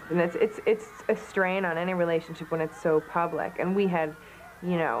news. And it's a strain on any relationship when it's so public. And we had,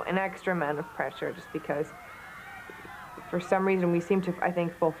 an extra amount of pressure just because... for some reason, we seem to, I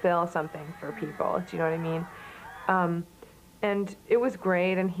think, fulfill something for people. Do you know what I mean? And it was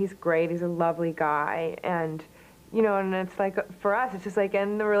great, and he's great. He's a lovely guy, and you know, and it's like, for us, it's just like,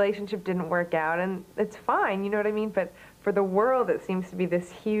 and the relationship didn't work out, and it's fine, you know what I mean? But for the world, it seems to be this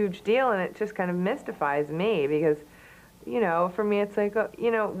huge deal, and it just kind of mystifies me, because, you know, for me, it's like,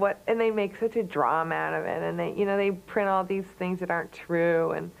 you know, what, and they make such a drama out of it, and they, you know, they print all these things that aren't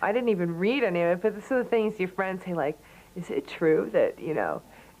true, and I didn't even read any of it, but this are the things your friends say, like, is it true that, you know,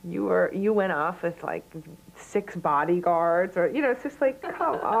 you went off with like 6 bodyguards, or, you know, it's just like,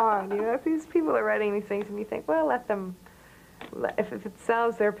 come on, you know, if these people are writing these things and you think, well, let them, if it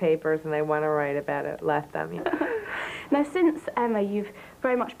sells their papers and they want to write about it, let them, you know. Now, since Emma, you've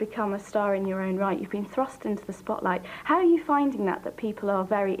very much become a star in your own right. You've been thrust into the spotlight. How are you finding that people are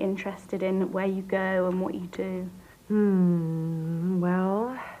very interested in where you go and what you do?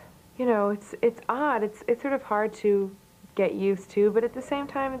 Well, you know, it's odd. It's sort of hard to get used to, but at the same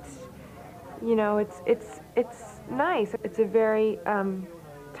time, it's, you know, it's nice. It's a very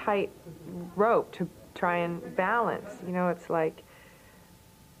tight rope to try and balance. You know, it's like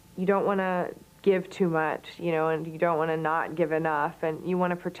you don't want to give too much, you know, and you don't want to not give enough, and you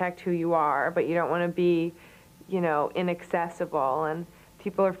want to protect who you are, but you don't want to be, you know, inaccessible, and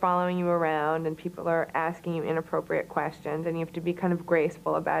people are following you around, and people are asking you inappropriate questions, and you have to be kind of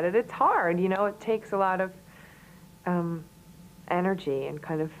graceful about it. It's hard, you know, it takes a lot of energy and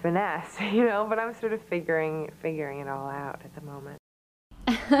kind of finesse, you know, but I'm sort of figuring it all out at the moment.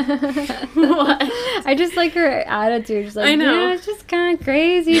 What? I just like her attitude. She's like, I know. Yeah, it's just kind of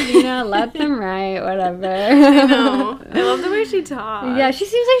crazy, you know, let them write, whatever. I know. I love the way she talks. Yeah, she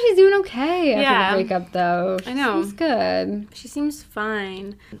seems like she's doing okay after the breakup, though. I know. She's good. She seems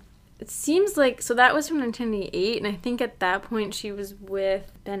fine. It seems like, so that was from 1998, and I think at that point she was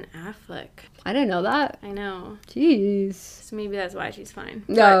with Ben Affleck. I didn't know that. I know. Jeez. So maybe that's why she's fine.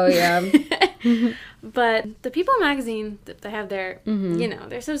 Oh, yeah. But the People magazine that they have there, you know,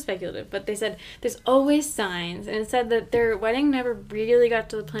 they're so speculative, but they said there's always signs, and it said that their wedding never really got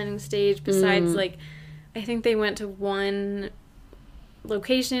to the planning stage, besides, like, I think they went to one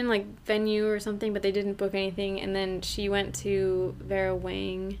location, like, venue or something, but they didn't book anything, and then she went to Vera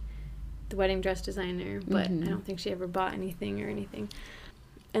Wang, the wedding dress designer, but I don't think she ever bought anything or anything.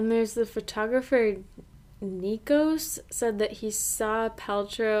 And there's the photographer Nikos said that he saw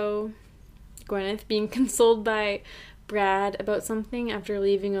Paltrow, Gwyneth, being consoled by Brad about something after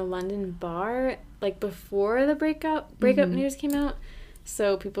leaving a London bar, like before the breakup news came out.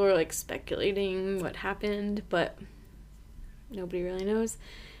 So people were like speculating what happened, but nobody really knows.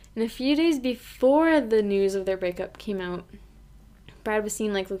 And a few days before the news of their breakup came out, Brad was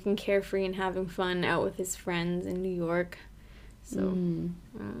seen like looking carefree and having fun out with his friends in New York. So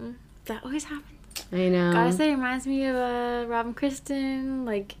that always happens. I know. Gotta say, it reminds me of Robin Kristen.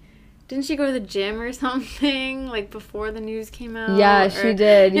 Like, didn't she go to the gym or something like before the news came out? Yeah, she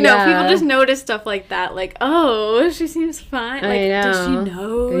did. You know, people just notice stuff like that. Like, oh, she seems fine. Like, does she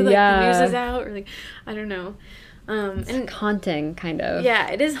know like the news is out? Or like, I don't know. It's haunting, kind of.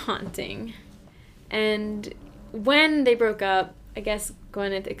 Yeah, it is haunting. And when they broke up, I guess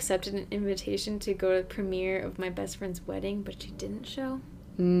Gwyneth accepted an invitation to go to the premiere of my best friend's wedding, but she didn't show.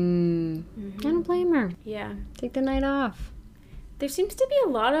 I don't blame her. Yeah. Take the night off. There seems to be a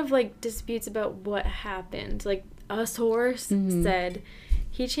lot of, like, disputes about what happened. Like, a source said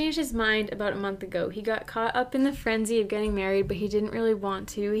he changed his mind about a month ago. He got caught up in the frenzy of getting married, but he didn't really want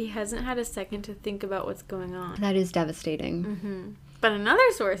to. He hasn't had a second to think about what's going on. That is devastating. But another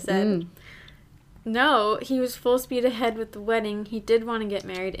source said... No, he was full speed ahead with the wedding. He did want to get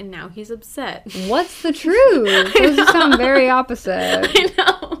married, and now he's upset. What's the truth? Those sound very opposite. I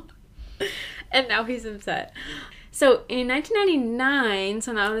know. And now he's upset. So, in 1999,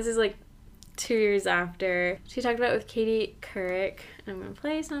 so now this is like 2 years after, she talked about it with Katie Couric. I'm going to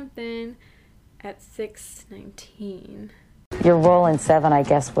play something at 6:19. Your role in Seven, I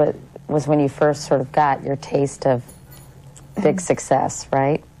guess, was when you first sort of got your taste of big success,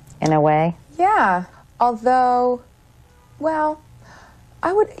 right? In a way? Yeah, although, well,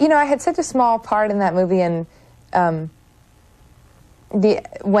 I would, you know, I had such a small part in that movie, and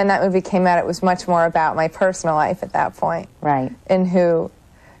when that movie came out, it was much more about my personal life at that point. Right. And who,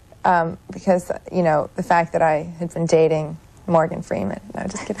 because, you know, the fact that I had been dating Morgan Freeman. No,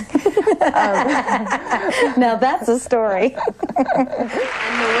 just kidding. Now that's a story. And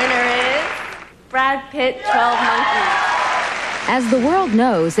the winner is Brad Pitt, 12 Monkeys. As the world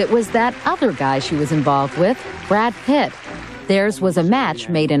knows, it was that other guy she was involved with, Brad Pitt. Theirs was a match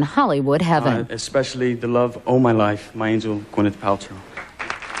made in Hollywood heaven. Especially the love of my life, my angel, Gwyneth Paltrow.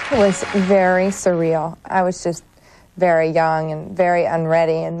 It was very surreal. I was just very young and very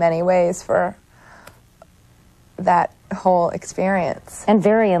unready in many ways for that whole experience. And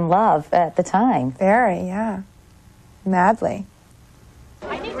very in love at the time. Very, yeah. Madly.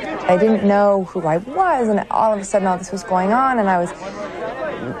 I didn't know who I was, and all of a sudden all this was going on, and I was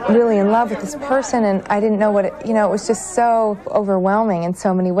really in love with this person, and I didn't know what it, it was just so overwhelming in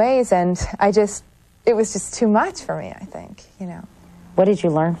so many ways, and it was just too much for me, I think, What did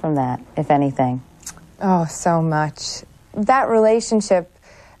you learn from that, if anything? Oh, so much. That relationship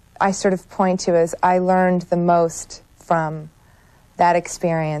I sort of point to as I learned the most from that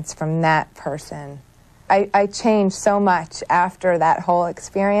experience, from that person. I changed so much after that whole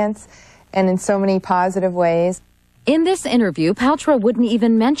experience, and in so many positive ways. In this interview, Paltrow wouldn't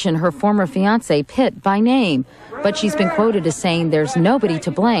even mention her former fiancé, Pitt, by name. But she's been quoted as saying there's nobody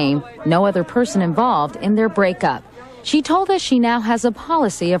to blame, no other person involved in their breakup. She told us she now has a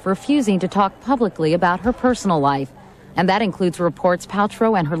policy of refusing to talk publicly about her personal life. And that includes reports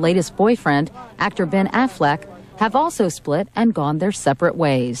Paltrow and her latest boyfriend, actor Ben Affleck, have also split and gone their separate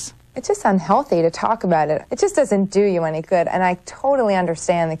ways. It's just unhealthy to talk about it. It just doesn't do you any good, and I totally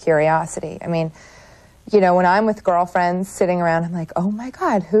understand the curiosity. I mean, when I'm with girlfriends sitting around, I'm like, oh my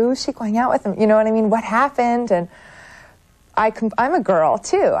God, who is she going out with? You know what I mean? What happened? And I'm a girl,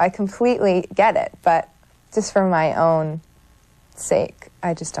 too. I completely get it, but just for my own sake,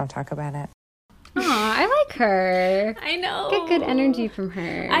 I just don't talk about it. Aw, I like her. I know. Get good energy from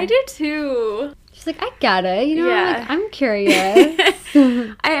her. I do too. She's like, I get it. Yeah. I'm curious.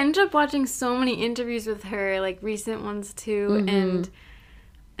 I ended up watching so many interviews with her, like recent ones too, and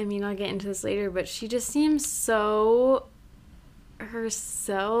I mean, I'll get into this later, but she just seems so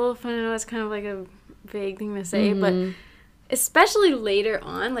herself. I know it's kind of like a vague thing to say, but especially later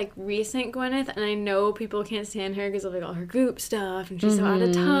on, like recent Gwyneth, and I know people can't stand her because of like all her goop stuff, and she's so out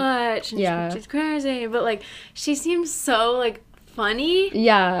of touch, and she's crazy, but like she seems so like funny,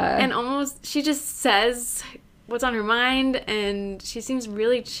 and almost she just says what's on her mind, and she seems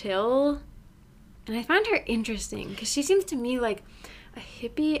really chill, and I find her interesting because she seems to me like a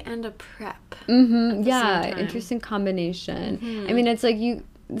hippie and a prep. Interesting combination. I mean, it's like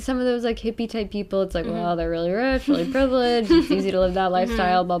some of those like hippie type people, it's like, well, they're really rich, really privileged, it's easy to live that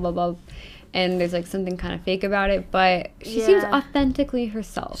lifestyle, blah blah blah, and there's like something kind of fake about it, but she seems authentically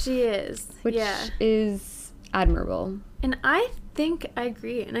herself. She is, which is admirable. And I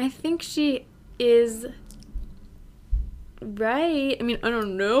agree, and I think she is right. I mean, I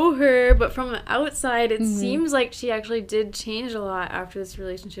don't know her, but from the outside, it seems like she actually did change a lot after this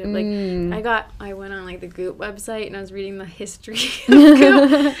relationship. Like, I went on like the Goop website and I was reading the history of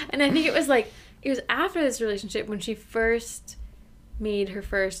Goop, and I think it was after this relationship when she first made her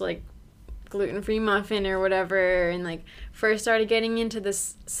first like gluten-free muffin or whatever, and like first started getting into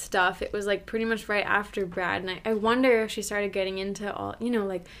this stuff. It was like pretty much right after Brad, and I wonder if she started geting into all,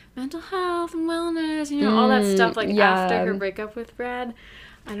 like mental health and wellness, all that stuff like after her breakup with Brad.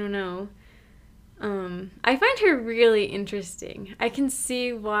 I don't know. I find her really interesting. I can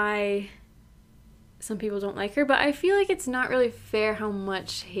see why some people don't like her, but I feel like it's not really fair how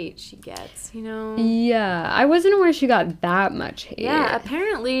much hate she gets, Yeah, I wasn't aware she got that much hate. Yeah,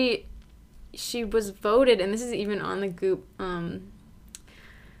 apparently she was voted, and this is even on the Goop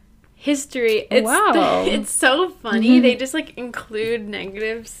history. It's so funny. They just like include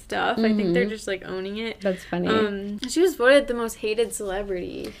negative stuff. I think they're just like owning it. That's funny. She was voted the most hated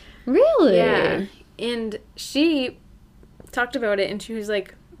celebrity. Really? Yeah. And she talked about it, and she was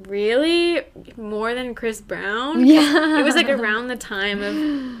like, really? More than Chris Brown? Yeah. It was like around the time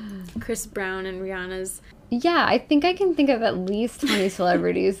of Chris Brown and Rihanna's. Yeah, I think I can think of at least 20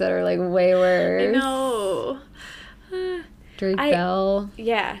 celebrities that are like way worse. I know. Drake Bell.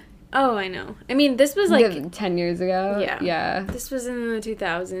 Yeah. Oh, I know. I mean, this was like 10 years ago. Yeah. This was in the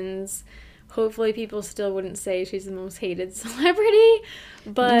 2000s. Hopefully people still wouldn't say she's the most hated celebrity,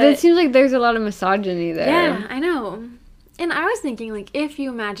 but it seems like there's a lot of misogyny there. Yeah, I know. And I was thinking, like, if you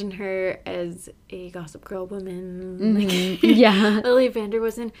imagine her as a Gossip Girl woman, like, Lily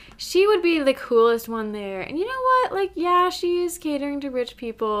Vanderwoodson, she would be the coolest one there. And you know what? Like, yeah, she is catering to rich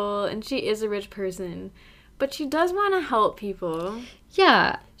people, and she is a rich person. But she does want to help people.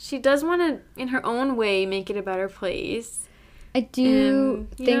 Yeah. She does want to, in her own way, make it a better place. I do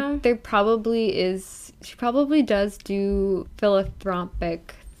think there probably is, she probably does do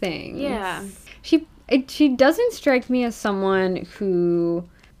philanthropic things. Yeah. She doesn't strike me as someone who,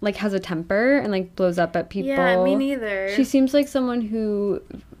 like, has a temper and, like, blows up at people. Yeah, me neither. She seems like someone who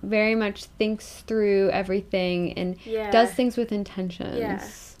very much thinks through everything and does things with intentions. Yeah,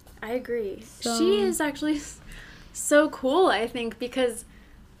 I agree. So. She is actually so cool, I think, because,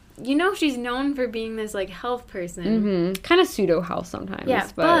 she's known for being this, like, health person. Kind of pseudo-health sometimes. Yeah,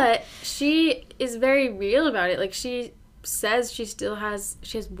 but she is very real about it. Like, she says she has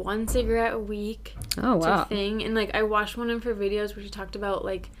 1 cigarette a week. Oh, wow. Thing. And, like, I watched one of her videos where she talked about,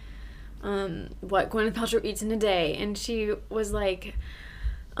 like, what Gwyneth Paltrow eats in a day. And she was like,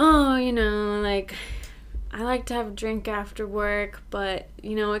 oh, you know, like, I like to have a drink after work, but,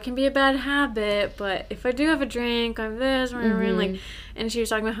 you know, it can be a bad habit. But if I do have a drink, I have this, and, like, and she was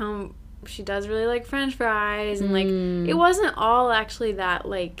talking about how she does really like French fries. And, like, it wasn't all actually that,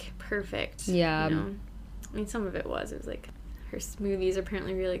 like, perfect. Yeah. You know? I mean, some of it was. It was, like, her smoothies are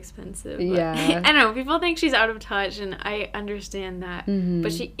apparently really expensive. But Yeah. I don't know. People think she's out of touch, and I understand that.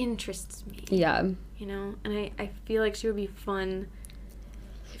 But she interests me. Yeah. You know? And I feel like she would be fun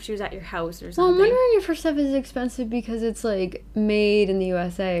if she was at your house or something. Well, I'm wondering if her stuff is expensive because it's, like, made in the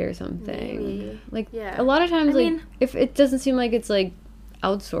USA or something. Maybe. Like, Yeah. a lot of times, I like, mean, if it doesn't seem like it's, like,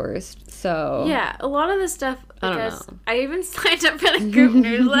 outsourced, so... Yeah, a lot of the stuff, I I don't guess, know. I even signed up for the group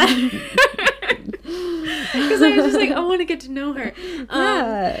newsletter. Because I was just like, I want to get to know her.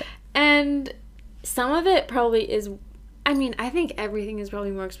 Yeah. And some of it probably is, I mean, I think everything is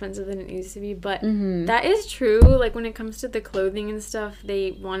probably more expensive than it used to be, but that is true. Like, when it comes to the clothing and stuff,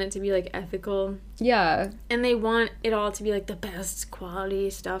 they want it to be, like, ethical. Yeah. And they want it all to be, like, the best quality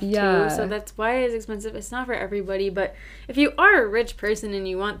stuff, Yeah. too. So that's why it's expensive. It's not for everybody, but if you are a rich person and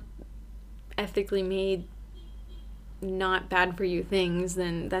you want ethically made, not bad for you things,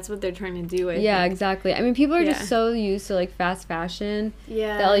 then that's what they're trying to do. I think. Exactly. I mean, people are just so used to, like, fast fashion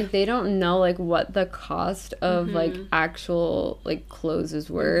that, like, they don't know, like, what the cost of like actual, like, clothes is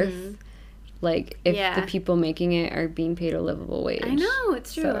worth. Like, if the people making it are being paid a livable wage. I know,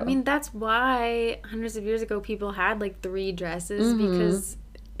 it's true. So. I mean, that's why hundreds of years ago people had, like, 3 dresses because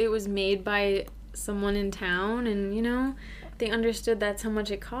it was made by someone in town, and, you know, they understood that's how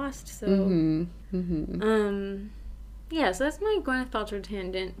much it cost. So yeah, so that's my Gwyneth Paltrow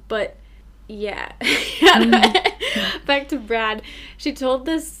tangent. But, yeah. Back to Brad. She told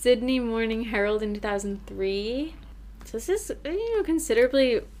the Sydney Morning Herald in 2003. So this is, you know,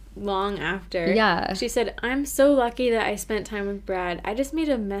 considerably long after. Yeah. She said, I'm so lucky that I spent time with Brad. I just made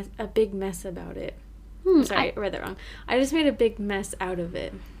a big mess about it. Sorry, I read that wrong. I just made a big mess out of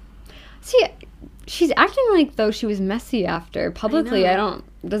it. See, she's acting like though she was messy after. Publicly, it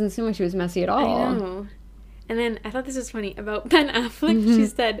doesn't seem like she was messy at all. I know. And then I thought this was funny about Ben Affleck. She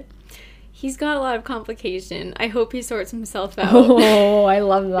said, he's got a lot of complication. I hope he sorts himself out. Oh, I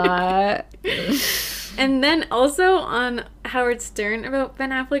love that. And then also on Howard Stern about Ben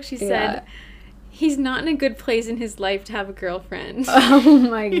Affleck, she said, he's not in a good place in his life to have a girlfriend. Oh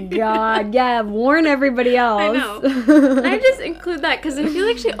my god. Yeah, warn everybody else. I know. And I just include that because I feel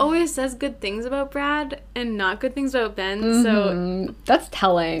like she always says good things about Brad and not good things about Ben. So that's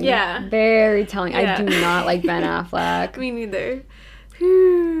telling. Yeah. Very telling. Yeah. I do not like Ben Affleck. Me neither.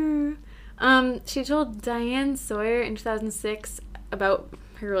 She told Diane Sawyer in 2006 about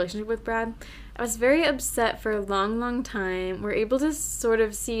her relationship with Brad. I was very upset for a long, long time. We're able to sort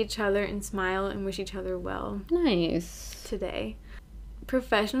of see each other and smile and wish each other well. Nice. Today.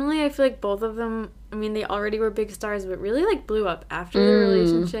 Professionally, I feel like both of them, I mean, they already were big stars, but really, like, blew up after their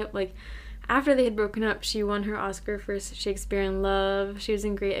relationship. Like, after they had broken up, she won her Oscar for Shakespeare in Love. She was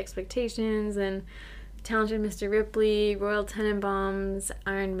in Great Expectations and Talented Mr. Ripley, Royal Tenenbaums,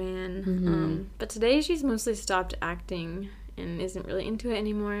 Iron Man. But today, she's mostly stopped acting and isn't really into it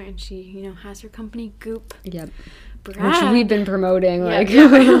anymore, and she, you know, has her company Goop. Yep. Brad. Which we've been promoting, like,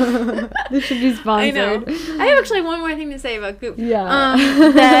 this should be sponsored. I know. I have actually one more thing to say about Goop. Yeah.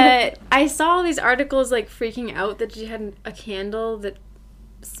 That I saw all these articles, like, freaking out that she had a candle that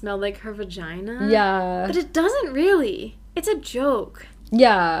smelled like her vagina. Yeah. But it doesn't really. It's a joke.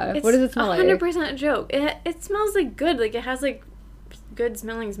 Yeah. It's what does it smell like? 100% a joke. It smells, like, good. Like, it has, like, good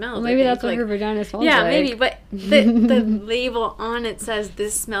smelling smells. Well, maybe that's like, what her vagina smells yeah, like. Yeah, maybe, but the label on it says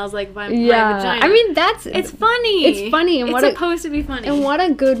this smells like my vagina. I mean, it's funny. It's funny, and it's supposed to be funny. And what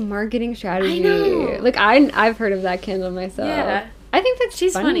a good marketing strategy. I know. Like, I've heard of that candle myself. Yeah. I think that's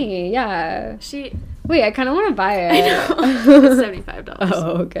She's funny. Yeah. Wait, I kind of want to buy it. I know. It's $75.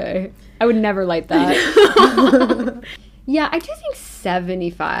 Oh, okay. I would never light that. Yeah, I do think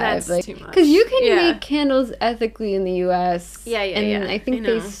 75. That's like, too much. Because you can make candles ethically in the U.S. And I think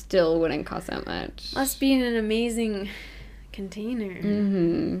they still wouldn't cost that much. Must be in an amazing container.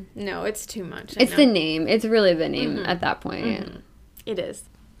 No, it's too much. It's the name. It's really the name at that point. It is.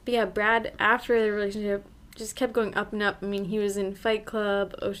 But yeah, Brad, after the relationship, just kept going up and up. I mean, he was in Fight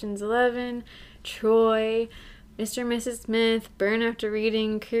Club, Ocean's 11, Troy, Mr. and Mrs. Smith, Burn After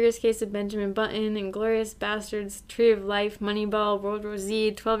Reading, Curious Case of Benjamin Button, Inglourious Bastards, Tree of Life, Moneyball, World War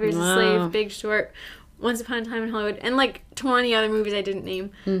Z, 12 Years a Slave, Big Short, Once Upon a Time in Hollywood, and like 20 other movies I didn't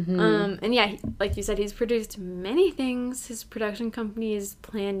name. And yeah, like you said, he's produced many things. His production company is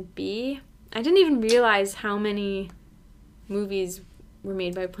Plan B. I didn't even realize how many movies were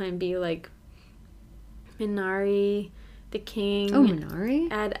made by Plan B, like Minari, The King,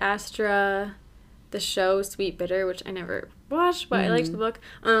 Minari? Ad Astra, the show Sweet Bitter, which I never watched, but I liked the book.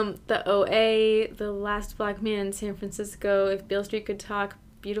 The OA, The Last Black Man in San Francisco, If Beale Street Could Talk,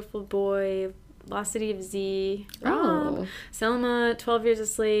 Beautiful Boy, Lost City of Z, Rob, Selma, 12 Years a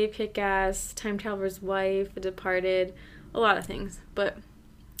Slave, Kick-Ass, Time Traveler's Wife, The Departed, a lot of things. But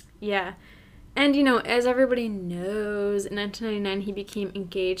yeah. And, you know, as everybody knows, in 1999 he became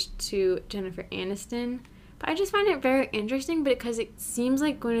engaged to Jennifer Aniston. But I just find it very interesting because it seems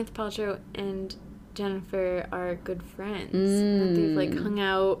like Gwyneth Paltrow and Jennifer are good friends. That they've, like, hung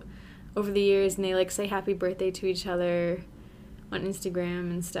out over the years and they, like, say happy birthday to each other on Instagram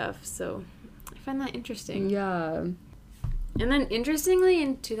and stuff. So I find that interesting. Yeah. And then, interestingly,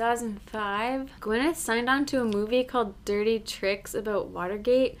 in 2005, Gwyneth signed on to a movie called Dirty Tricks about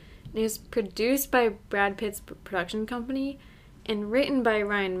Watergate. And it was produced by Brad Pitt's production company and written by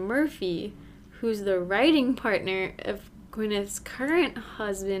Ryan Murphy, who's the writing partner of Gwyneth's current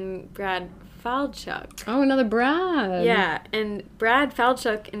husband, Brad Falchuk. Oh, another Brad. Yeah, and Brad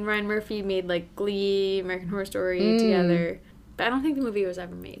Falchuk and Ryan Murphy made, like, Glee, American Horror Story together. But I don't think the movie was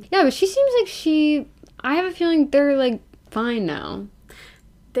ever made. Yeah, but she seems like I have a feeling they're, like, fine now.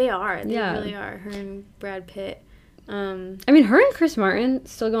 They are. They really are. Her and Brad Pitt. I mean, her and Chris Martin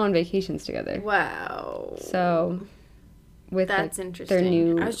still go on vacations together. Wow. So, with that's like, interesting. Their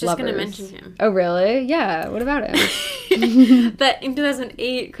new I was just going to lovers. mention him. Oh, really? Yeah. What about him? That in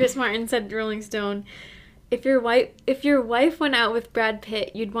 2008, Chris Martin said to Rolling Stone, if your wife went out with Brad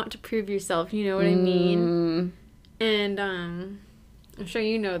Pitt, you'd want to prove yourself. You know what I mean? And I'm sure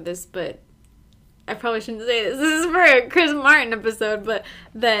you know this, but I probably shouldn't say this. This is for a Chris Martin episode, but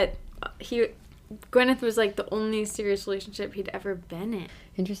that Gwyneth was, like, the only serious relationship he'd ever been in.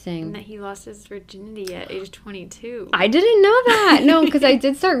 Interesting. And that he lost his virginity at age 22. I didn't know that. No, because I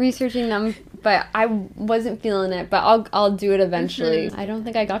did start researching them, but I wasn't feeling it. But I'll do it eventually. I don't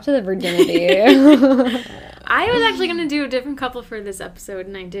think I got to the virginity. I was actually going to do a different couple for this episode,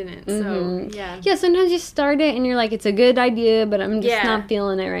 and I didn't. So, yeah. Yeah, sometimes you start it, and you're like, it's a good idea, but I'm just not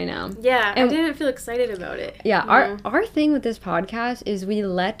feeling it right now. Yeah, and I didn't feel excited about it. Yeah, our thing with this podcast is we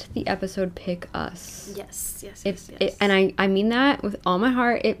let the episode pick us. Yes. And I mean that with all my heart.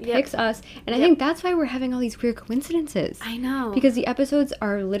 It picks us. And I think that's why we're having all these weird coincidences. I know. Because the episodes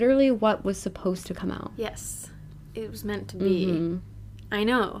are literally what was supposed to come out. Yes. It was meant to be. I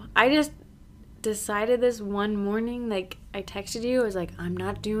know. I just decided this one morning, like, I texted you, I was like, I'm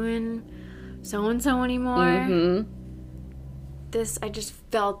not doing so-and-so anymore. I just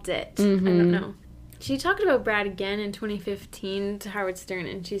felt it. I don't know. She talked about Brad again in 2015 to Howard Stern,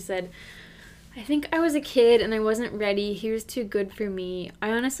 and she said, I think I was a kid and I wasn't ready. He was too good for me.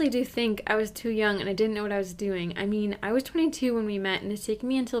 I honestly do think I was too young and I didn't know what I was doing. I mean, I was 22 when we met and it's taken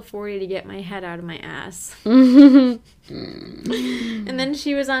me until 40 to get my head out of my ass. And then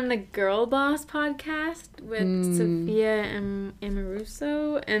she was on the Girl Boss podcast with Sophia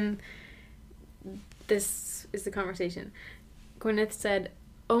Amoruso, and this is the conversation. Gwyneth said,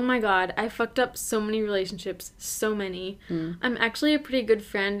 oh my god, I fucked up so many relationships, so many. I'm actually a pretty good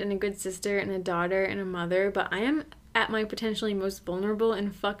friend and a good sister and a daughter and a mother, but I am at my potentially most vulnerable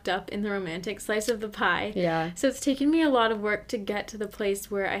and fucked up in the romantic slice of the pie. Yeah. So it's taken me a lot of work to get to the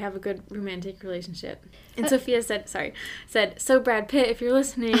place where I have a good romantic relationship. And Sophia said, so Brad Pitt, if you're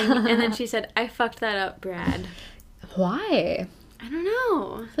listening, and then she said, I fucked that up, Brad. Why? I don't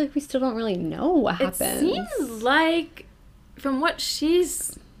know. I feel like we still don't really know what happened. It seems like, from what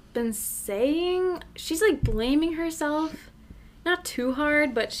she's been saying, she's, like, blaming herself. Not too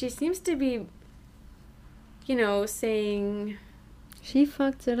hard, but she seems to be, you know, saying she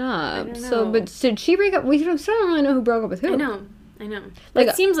fucked it up. I don't know. So, but did she break up? We still don't really know who broke up with who. I know. Like,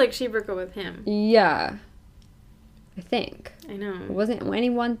 it seems like she broke up with him. Yeah. I think. I know. It wasn't any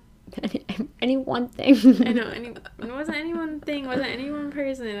one thing. I know. It wasn't any one thing. Wasn't any one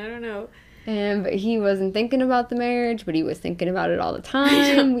person. I don't know. But he wasn't thinking about the marriage, but he was thinking about it all the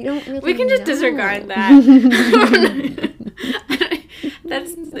time. We don't really We can just know. Disregard that.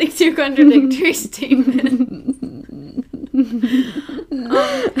 That's like two contradictory statements.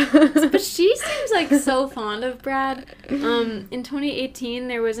 But she seems like so fond of Brad. In 2018,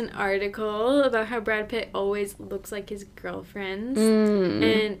 there was an article about how Brad Pitt always looks like his girlfriends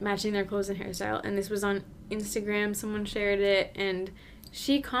and matching their clothes and hairstyle. And this was on Instagram. Someone shared it, and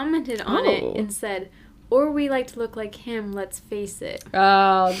she commented on it and said, or we like to look like him, let's face it.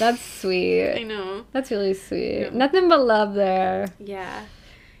 Oh, that's sweet. I know. That's really sweet. Yeah. Nothing but love there. Yeah.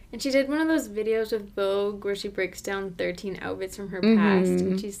 And she did one of those videos with Vogue where she breaks down 13 outfits from her past.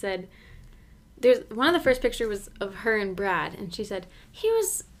 And she said, there's one of the first pictures was of her and Brad. And she said, he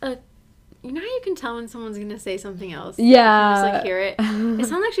was a, you know how you can tell when someone's going to say something else? Yeah. You just like hear it. It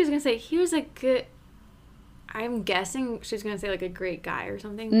sounded like she was going to say, he was a good, I'm guessing she was going to say like a great guy or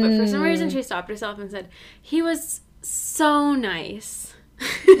something. But for some reason she stopped herself and said, he was so nice.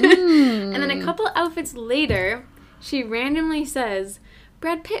 And then a couple outfits later, she randomly says,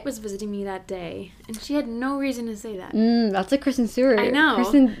 Brad Pitt was visiting me that day, and she had no reason to say that. That's like Kristen Stewart. I know.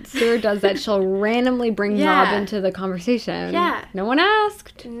 Kristen Stewart does that. She'll randomly bring Bob into the conversation. Yeah. No one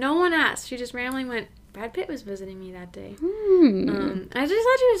asked. No one asked. She just randomly went, Brad Pitt was visiting me that day. I just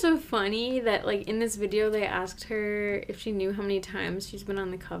thought she was so funny that, like, in this video, they asked her if she knew how many times she's been on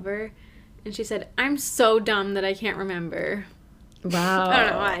the cover, and she said, I'm so dumb that I can't remember. Wow. I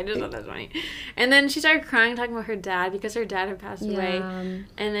don't know why. I just thought that was funny. And then she started crying, talking about her dad because her dad had passed away.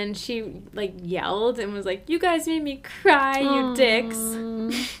 And then she, like, yelled and was like, you guys made me cry, you dicks.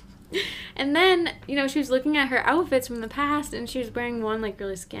 And then, you know, she was looking at her outfits from the past, and she was wearing one, like,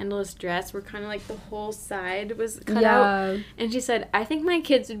 really scandalous dress where kind of, like, the whole side was cut out. And she said, I think my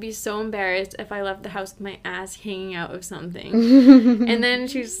kids would be so embarrassed if I left the house with my ass hanging out of something. And then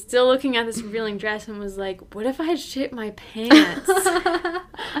she was still looking at this revealing dress and was like, what if I shit my pants?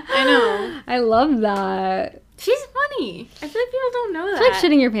 I know. I love that. She's funny. I feel like people don't know that. It's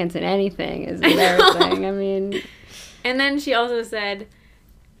like shitting your pants in anything is embarrassing. I mean. And then she also said,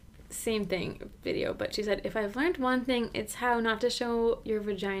 same thing, video, but she said, if I've learned one thing, it's how not to show your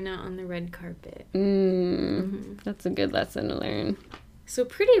vagina on the red carpet. That's a good lesson to learn. So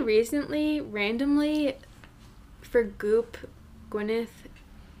pretty recently, randomly, for Goop, Gwyneth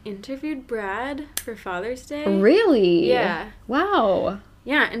interviewed Brad for Father's Day. Really? Yeah. Wow.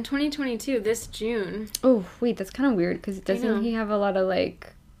 Yeah, in 2022, this June. Oh, wait, that's kind of weird, because doesn't he have a lot of,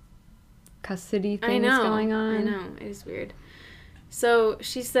 like, custody things going on? I know, it is weird. So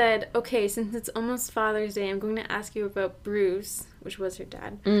she said, okay, since it's almost Father's Day, I'm going to ask you about Bruce, which was her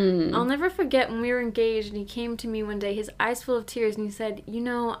dad. I'll never forget when we were engaged and he came to me one day, his eyes full of tears, and he said, you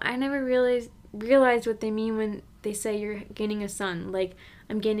know, I never realized what they mean when they say you're gaining a son. Like,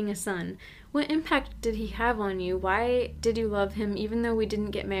 I'm gaining a son. What impact did he have on you? Why did you love him even though we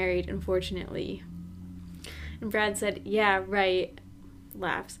didn't get married, unfortunately? And Brad said, yeah, right.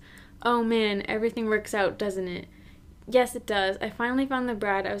 Laughs. Oh man, everything works out, doesn't it? Yes, it does. I finally found the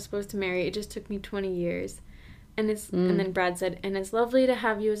Brad I was supposed to marry. It just took me 20 years. And then Brad said, and it's lovely to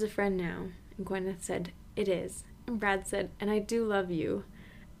have you as a friend now. And Gwyneth said, it is. And Brad said, and I do love you.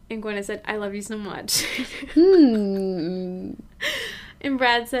 And Gwyneth said, I love you so much. And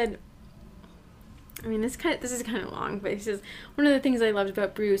Brad said, I mean, this is kind of long, but he says, one of the things I loved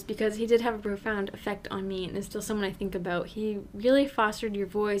about Bruce, because he did have a profound effect on me and is still someone I think about, he really fostered your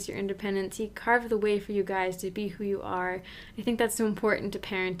voice, your independence. He carved the way for you guys to be who you are. I think that's so important to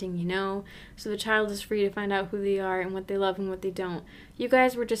parenting, you know? So the child is free to find out who they are and what they love and what they don't. You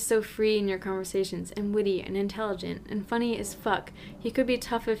guys were just so free in your conversations and witty and intelligent and funny as fuck. He could be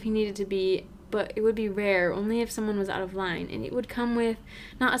tough if he needed to be, but it would be rare, only if someone was out of line, and it would come with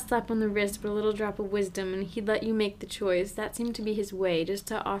not a slap on the wrist, but a little drop of wisdom, and he'd let you make the choice. That seemed to be his way, just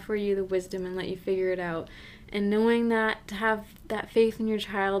to offer you the wisdom and let you figure it out. And knowing that, to have that faith in your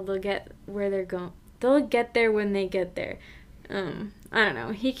child, they'll get where they're going. They'll get there when they get there. I don't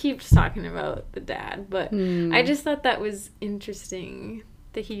know. He keeps talking about the dad, but I just thought that was interesting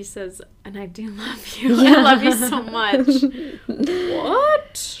that he says, and I do love you. Yeah. I love you so much.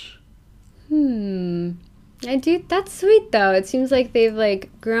 What? I do. That's sweet, though. It seems like they've, like,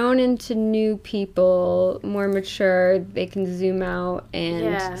 grown into new people, more mature. They can zoom out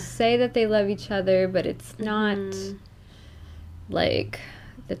and say that they love each other, but it's not, like,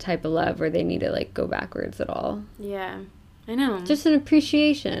 the type of love where they need to, like, go backwards at all. Yeah, I know. Just an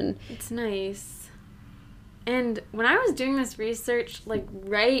appreciation. It's nice. And when I was doing this research, like,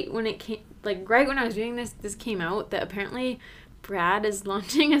 right when I was doing this came out that apparently Brad is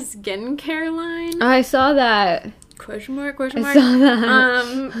launching a skincare line. I saw that. Question mark? I saw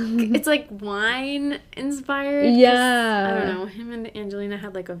that. It's like wine inspired. Yeah. I don't know. Him and Angelina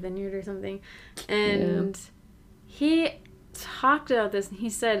had like a vineyard or something. And he talked about this and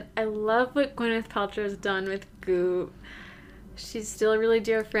he said, I love what Gwyneth Paltrow's done with Goop. She's still a really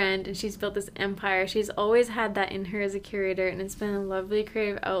dear friend, and she's built this empire. She's always had that in her as a curator, and it's been a lovely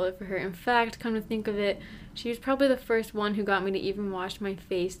creative outlet for her. In fact, come to think of it, she was probably the first one who got me to even wash my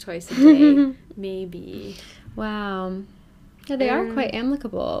face twice a day. Maybe. Wow. Yeah, they are quite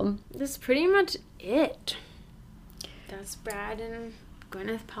amicable. That's pretty much it. That's Brad and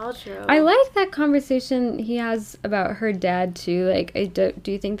Gwyneth Paltrow. I like that conversation he has about her dad too. Like, do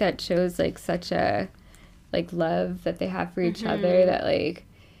you think that shows like such a like love that they have for each other, that like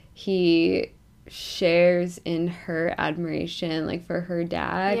he shares in her admiration like for her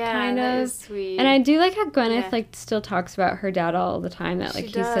dad, kind of. That is sweet. And I do like how Gwyneth like still talks about her dad all the time, that like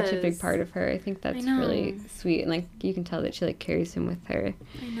he's such a big part of her. I think that's really sweet, and like you can tell that she like carries him with her.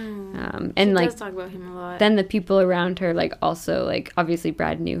 I know. And she like does talk about him a lot. then the people around her like also like obviously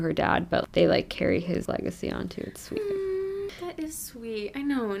Brad knew her dad, but they like carry his legacy on too. It's sweet. That is sweet. I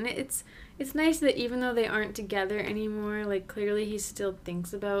know, and it's nice that even though they aren't together anymore, like clearly he still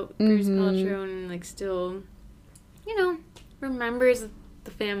thinks about Bruce Paltrow and like still, you know, remembers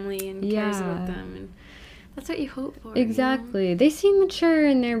the family and cares about them, and that's what you hope for. Exactly. You know? They seem mature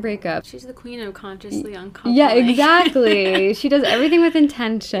in their breakup. She's the queen of consciously uncoupling. Yeah, exactly. She does everything with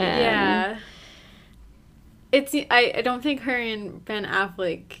intention. Yeah. I don't think her and Ben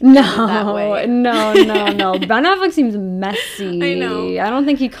Affleck No, that way. no. Ben Affleck seems messy. I know. I don't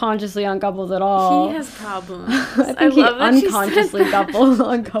think he consciously uncouples at all. He has problems. I think he unconsciously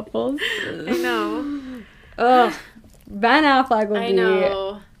uncouples. I know. Ugh. Ben Affleck would be... I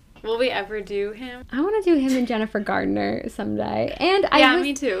know. Will we ever do him? I want to do him and Jennifer Gardner someday. And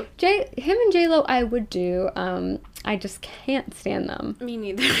me too. Him and J-Lo I would do. I just can't stand them. Me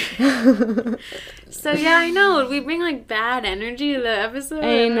neither. So yeah, I know. We bring like bad energy to the episode.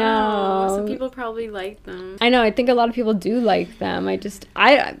 I know. Some people probably like them. I know. I think a lot of people do like them. I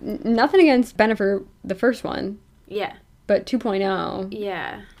nothing against Bennifer, the first one. Yeah. But 2.0.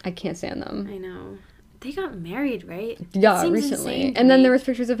 Yeah. I can't stand them. I know. They got married, right? Yeah, recently. And then there was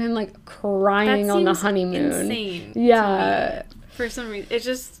pictures of him like crying on the honeymoon. Insane. Yeah. For some reason, it's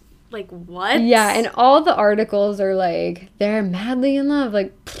just like what? Yeah, and all the articles are like they're madly in love.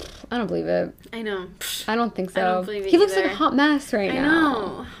 Like, I don't believe it. I know. I don't think so. I don't believe it He looks either. like a hot mess right now. I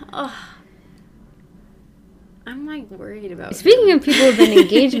know. Ugh. I'm like worried about. Speaking of people who've been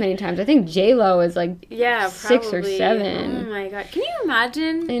engaged many times, I think J-Lo is like 6 or probably. 7. Oh my god! Can you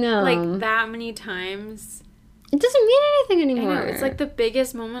imagine? I know. Like that many times. It doesn't mean anything anymore. I know. It's like the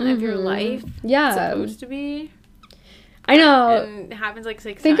biggest moment of your life. Yeah. It's supposed to be. I know. And it happens like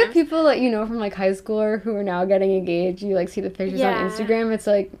 6 Think times. of people that you know from like high school or who are now getting engaged. You like see the pictures on Instagram. It's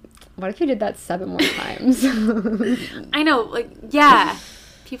like, what if you did that 7 more times? I know. Like, yeah.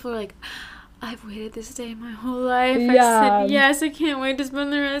 People are like, I've waited this day my whole life. Yeah. I said yes. I can't wait to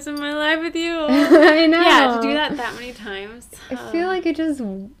spend the rest of my life with you. I know. Yeah, to do that many times. I feel like it just.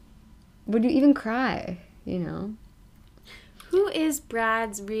 Would you even cry? You know. Who is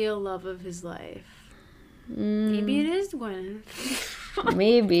Brad's real love of his life? Maybe it is Gwyneth.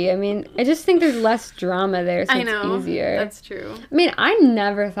 Maybe. I mean, I just think there's less drama there, so it's easier. That's true. I mean, I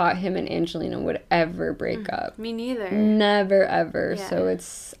never thought him and Angelina would ever break up. Me neither. Never, ever. Yeah. So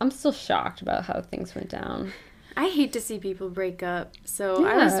I'm still shocked about how things went down. I hate to see people break up, so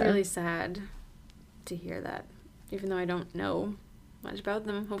I was really sad to hear that, even though I don't know much about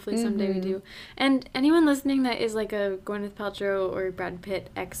them. Hopefully someday we do. And anyone listening that is like a Gwyneth Paltrow or Brad Pitt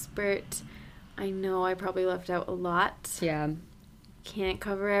expert, I know I probably left out a lot. Yeah. Can't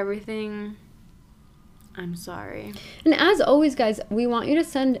cover everything. I'm sorry. And as always, guys, we want you to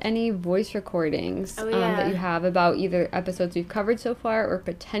send any voice recordings that you have about either episodes we've covered so far or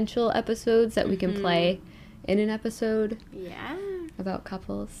potential episodes that we can play in an episode. Yeah. About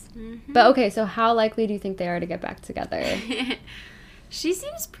couples. But okay, so how likely do you think they are to get back together? She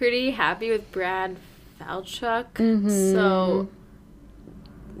seems pretty happy with Brad Paltrow, so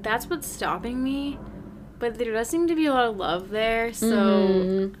that's what's stopping me. But there does seem to be a lot of love there,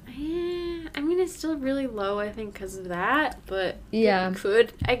 so I mean, it's still really low, I think, because of that. But yeah,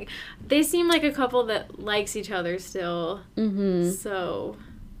 they seem like a couple that likes each other still. So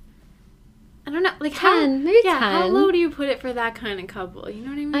I don't know, like 10, maybe 10. How low do you put it for that kind of couple? You know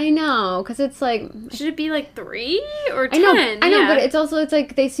what I mean? I know, because it's like, should it be like 3 or 10? I know, but it's also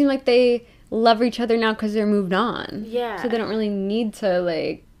like they seem like they love each other now because they're moved on. Yeah, so they don't really need to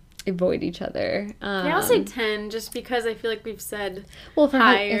like avoid each other. Yeah, I'll say 10 just because I feel like we've said if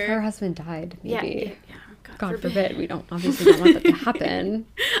higher. her husband died, maybe. Yeah. God forbid. We obviously don't want that to happen.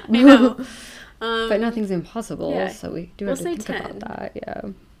 I know. But nothing's impossible, so we do have to think 10. about that. Yeah.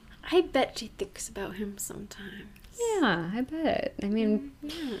 I bet she thinks about him sometimes. Yeah, I bet. I mean,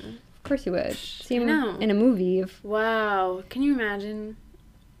 of course you would. See him in a movie. Wow. Can you imagine?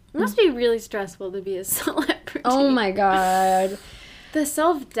 It must be really stressful to be a celebrity. Oh my god. The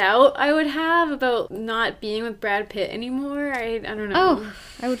self-doubt I would have about not being with Brad Pitt anymore, I don't know. Oh,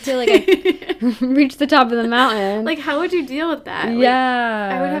 I would feel like I reached the top of the mountain. Like, how would you deal with that? Yeah.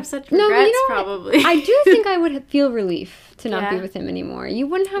 Like, I would have such regrets, probably. I do think I would feel relief to not be with him anymore. You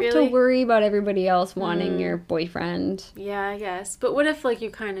wouldn't have to worry about everybody else wanting your boyfriend. Yeah, I guess. But what if, like, you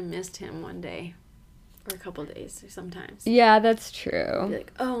kind of missed him one day? Or a couple days, or sometimes. Yeah, that's true. Be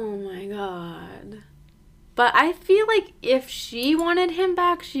like, oh my god. But I feel like if she wanted him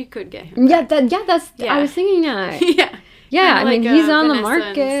back, she could get him back. I was thinking that. Yeah. Yeah, I mean, he's on the Vanessa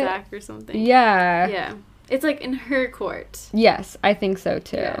market. And Zach or something. Yeah. Yeah. It's like in her court. Yes, I think so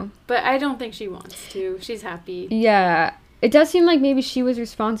too. Yeah. But I don't think she wants to. She's happy. Yeah. It does seem like maybe she was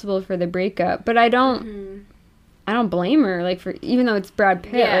responsible for the breakup, but I don't blame her, like, for, even though it's Brad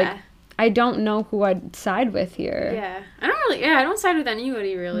Pitt, like, I don't know who I'd side with here. Yeah. I don't side with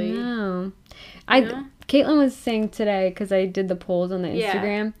anybody, really. No. Caitlin was saying today, because I did the polls on the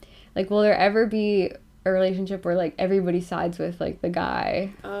Instagram, like, will there ever be a relationship where, like, everybody sides with, like, the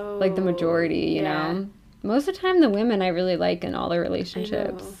guy? Oh. Like, the majority, you know? Most of the time, the women I really like in all the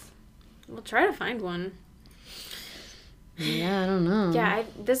relationships. We'll try to find one. Yeah, I don't know. Yeah,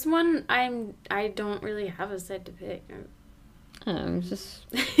 this one, I don't really have a side to pick. It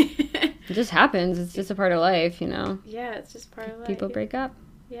just happens. It's just a part of life, you know? Yeah, it's just part of life. People break up.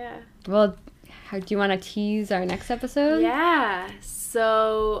 Yeah. Well, do you want to tease our next episode? Yeah.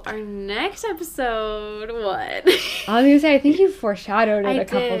 So, our next episode, what? I was going to say, I think you foreshadowed it a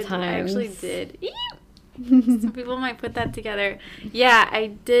couple times. I actually did. Some people might put that together. Yeah, I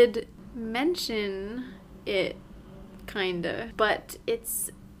did mention it, kind of. But it's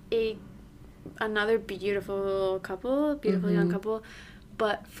another beautiful couple, young couple,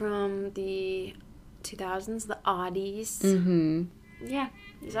 but from the 2000s, the Oddies. Mm-hmm. Yeah.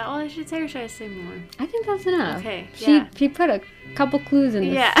 Is that all I should say, or should I say more? I think that's enough. Okay. She put a couple clues in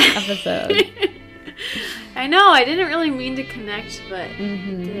this episode. I know. I didn't really mean to connect, but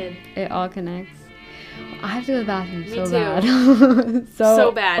it did. It all connects. I have to go to the bathroom Me so too. bad.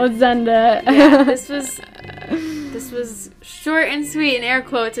 so bad. Let's end it. Yeah, this was short and sweet, in air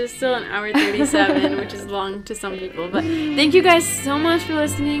quotes. It's still an hour 37, which is long to some people. But thank you guys so much for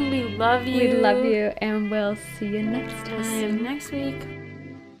listening. We love you. We love you, and we'll see you next time. We'll see you next week.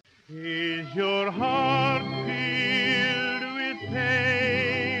 Is your heart filled with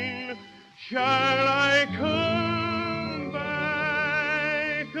pain? Shall